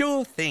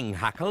 Sure thing,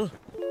 Huckle.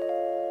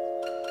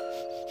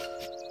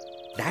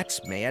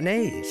 That's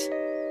mayonnaise.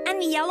 And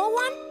the yellow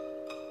one?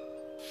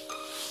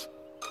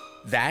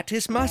 That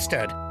is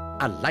mustard.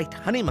 A light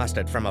honey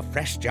mustard from a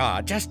fresh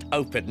jar just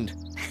opened.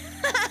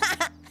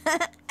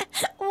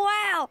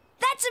 Wow,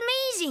 that's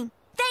amazing.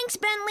 Thanks,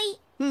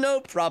 Bentley. No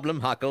problem,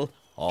 Huckle.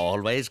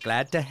 Always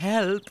glad to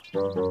help.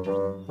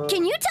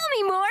 Can you tell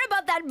me more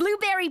about that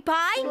blueberry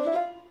pie?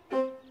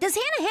 Does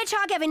Hannah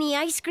Hedgehog have any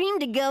ice cream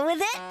to go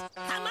with it?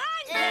 Come on,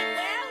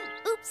 Benwell.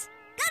 Oops,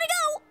 gotta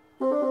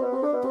go.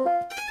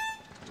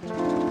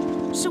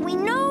 So we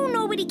know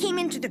nobody came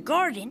into the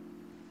garden.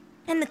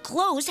 And the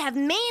clothes have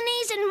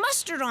mayonnaise and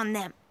mustard on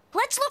them.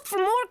 Let's look for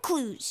more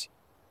clues.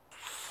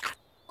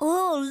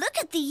 Oh, look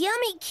at the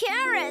yummy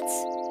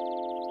carrots.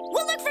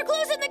 We'll look for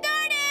clues in the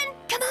garden.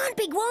 Come on,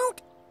 Big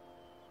Won't.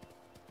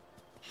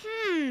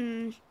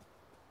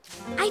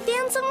 I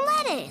found some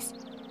lettuce.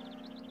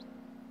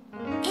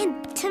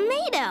 And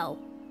tomato.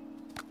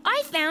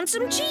 I found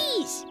some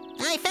cheese.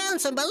 I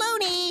found some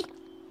bologna.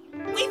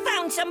 We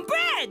found some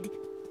bread.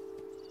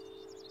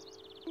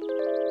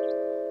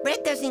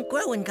 Bread doesn't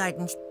grow in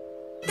gardens,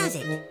 does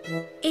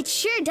it? It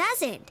sure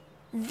doesn't.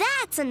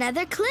 That's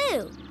another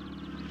clue.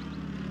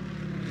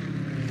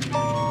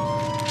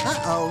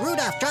 Uh-oh,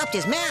 Rudolph dropped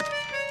his map.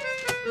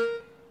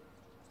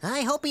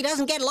 I hope he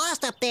doesn't get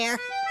lost up there.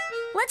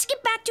 Let's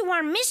get back to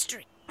our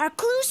mystery. Our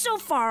clues so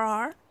far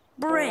are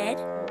bread,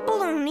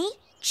 bologna,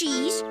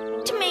 cheese,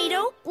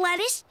 tomato,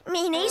 lettuce,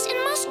 mayonnaise,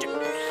 and mustard.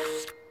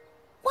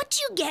 What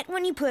do you get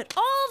when you put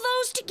all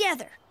those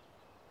together?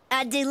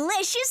 A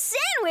delicious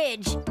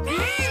sandwich.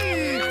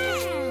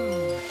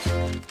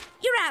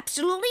 You're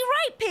absolutely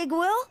right, Pig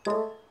Will.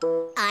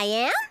 I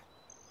am?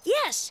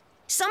 Yes,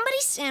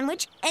 somebody's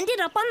sandwich ended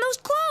up on those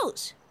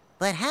clothes.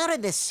 But how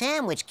did the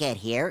sandwich get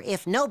here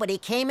if nobody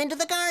came into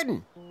the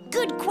garden?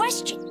 Good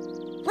question.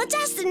 Let's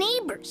ask the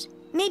neighbors.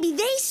 Maybe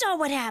they saw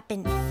what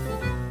happened.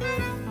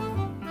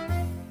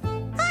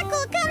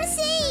 Huckle, come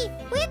see!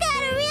 We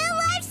got a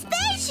real-life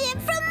spaceship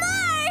from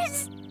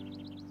Mars!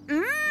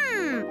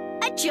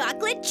 A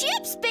chocolate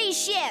chip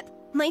spaceship.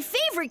 My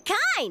favorite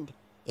kind.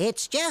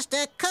 It's just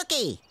a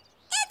cookie.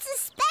 It's a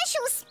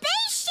special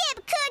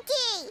spaceship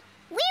cookie!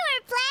 We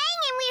were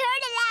playing and we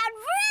heard a loud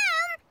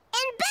vroom,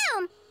 and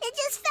boom, it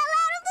just fell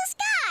out of the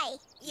sky!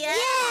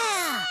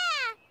 Yeah!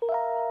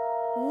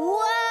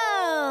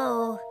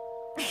 Whoa!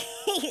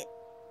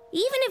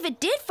 Even if it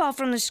did fall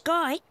from the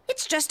sky,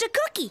 it's just a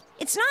cookie.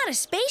 It's not a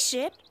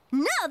spaceship.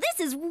 No, this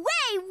is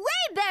way,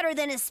 way better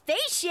than a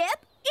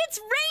spaceship. It's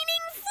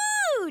raining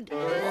food.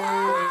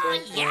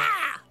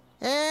 Yeah!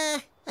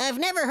 I've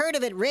never heard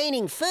of it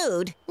raining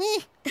food.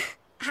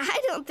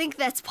 I don't think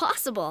that's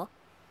possible.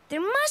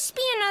 There must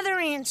be another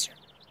answer.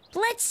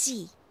 Let's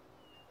see.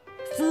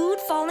 Food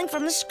falling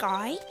from the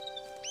sky?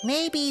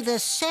 Maybe the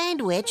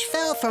sandwich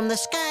fell from the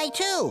sky,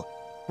 too.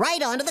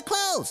 Right onto the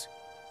clothes.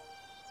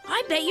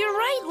 I bet you're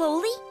right,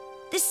 Loli.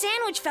 The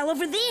sandwich fell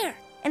over there,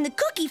 and the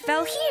cookie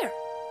fell here.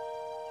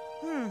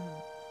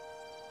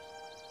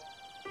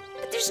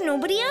 But there's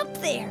nobody up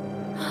there.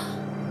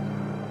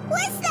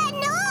 What's that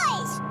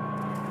noise?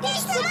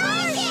 It's the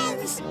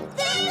Martians!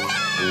 They're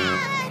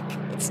back!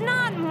 It's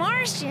not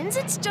Martians,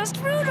 it's just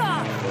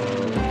Rudolph.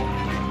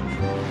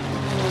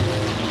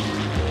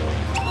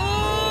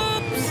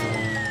 Oops!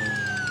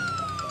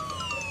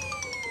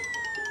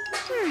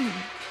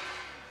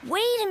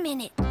 Wait a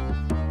minute.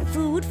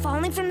 Food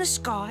falling from the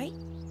sky?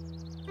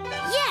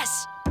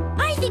 Yes!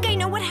 I think I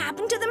know what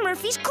happened to the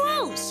Murphy's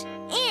clothes.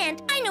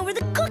 And I know where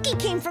the cookie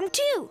came from,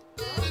 too.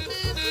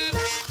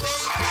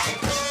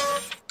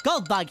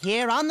 Goldbug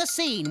here on the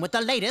scene with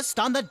the latest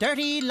on the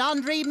dirty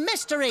laundry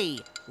mystery.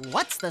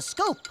 What's the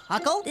scoop,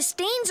 Huckle? The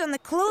stains on the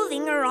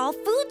clothing are all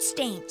food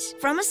stains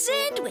from a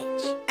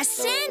sandwich. A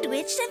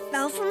sandwich that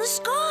fell from the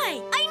sky.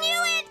 I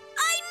knew it!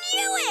 I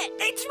knew it!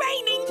 It's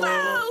raining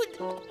food!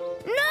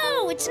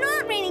 No, it's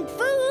not raining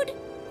food.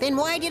 Then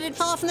why did it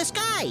fall from the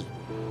sky?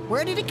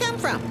 Where did it come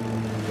from?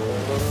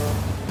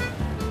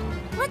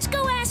 Let's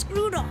go ask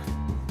Rudolph.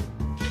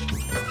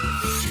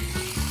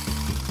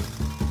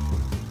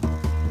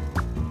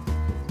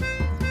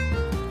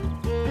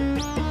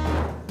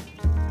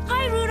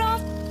 Hi,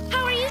 Rudolph.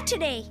 How are you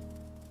today?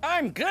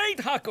 I'm great,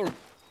 Huckle.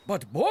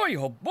 But boy,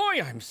 oh boy,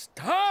 I'm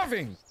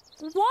starving.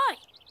 Why?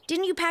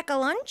 Didn't you pack a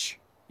lunch?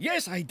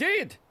 Yes, I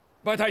did.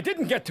 But I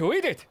didn't get to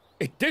eat it.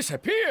 It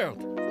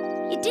disappeared.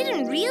 It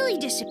didn't really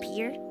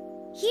disappear.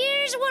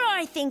 Here's what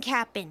I think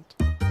happened.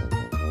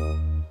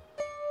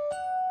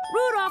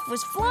 Rudolph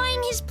was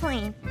flying his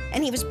plane,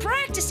 and he was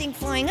practicing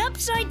flying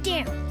upside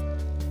down.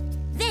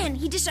 Then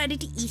he decided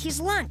to eat his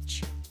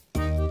lunch.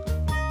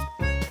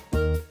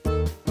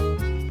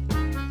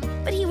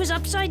 But he was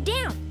upside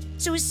down,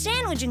 so his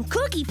sandwich and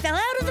cookie fell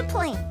out of the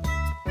plane.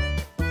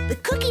 The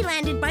cookie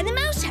landed by the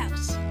mouse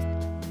house.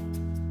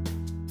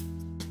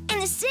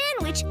 And the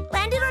sandwich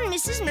landed on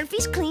Mrs.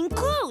 Murphy's clean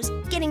clothes,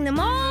 getting them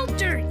all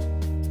dirty.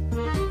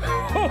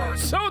 Oh,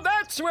 so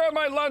that's where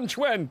my lunch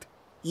went.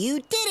 You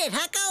did it,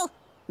 Huckle.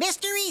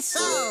 Mystery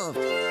solved.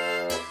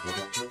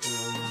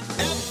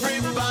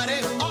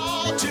 Everybody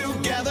all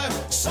together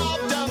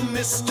solved a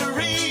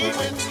mystery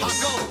with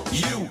Huckle.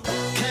 You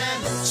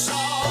can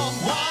solve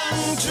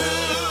one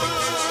too.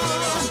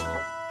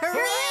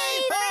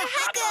 Hooray for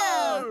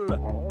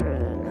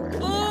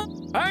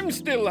Huckle! I'm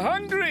still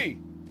hungry.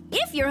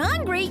 If you're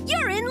hungry,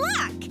 you're in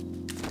luck.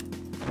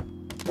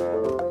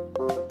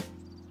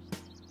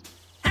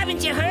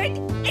 Haven't you heard?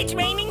 It's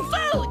raining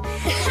food!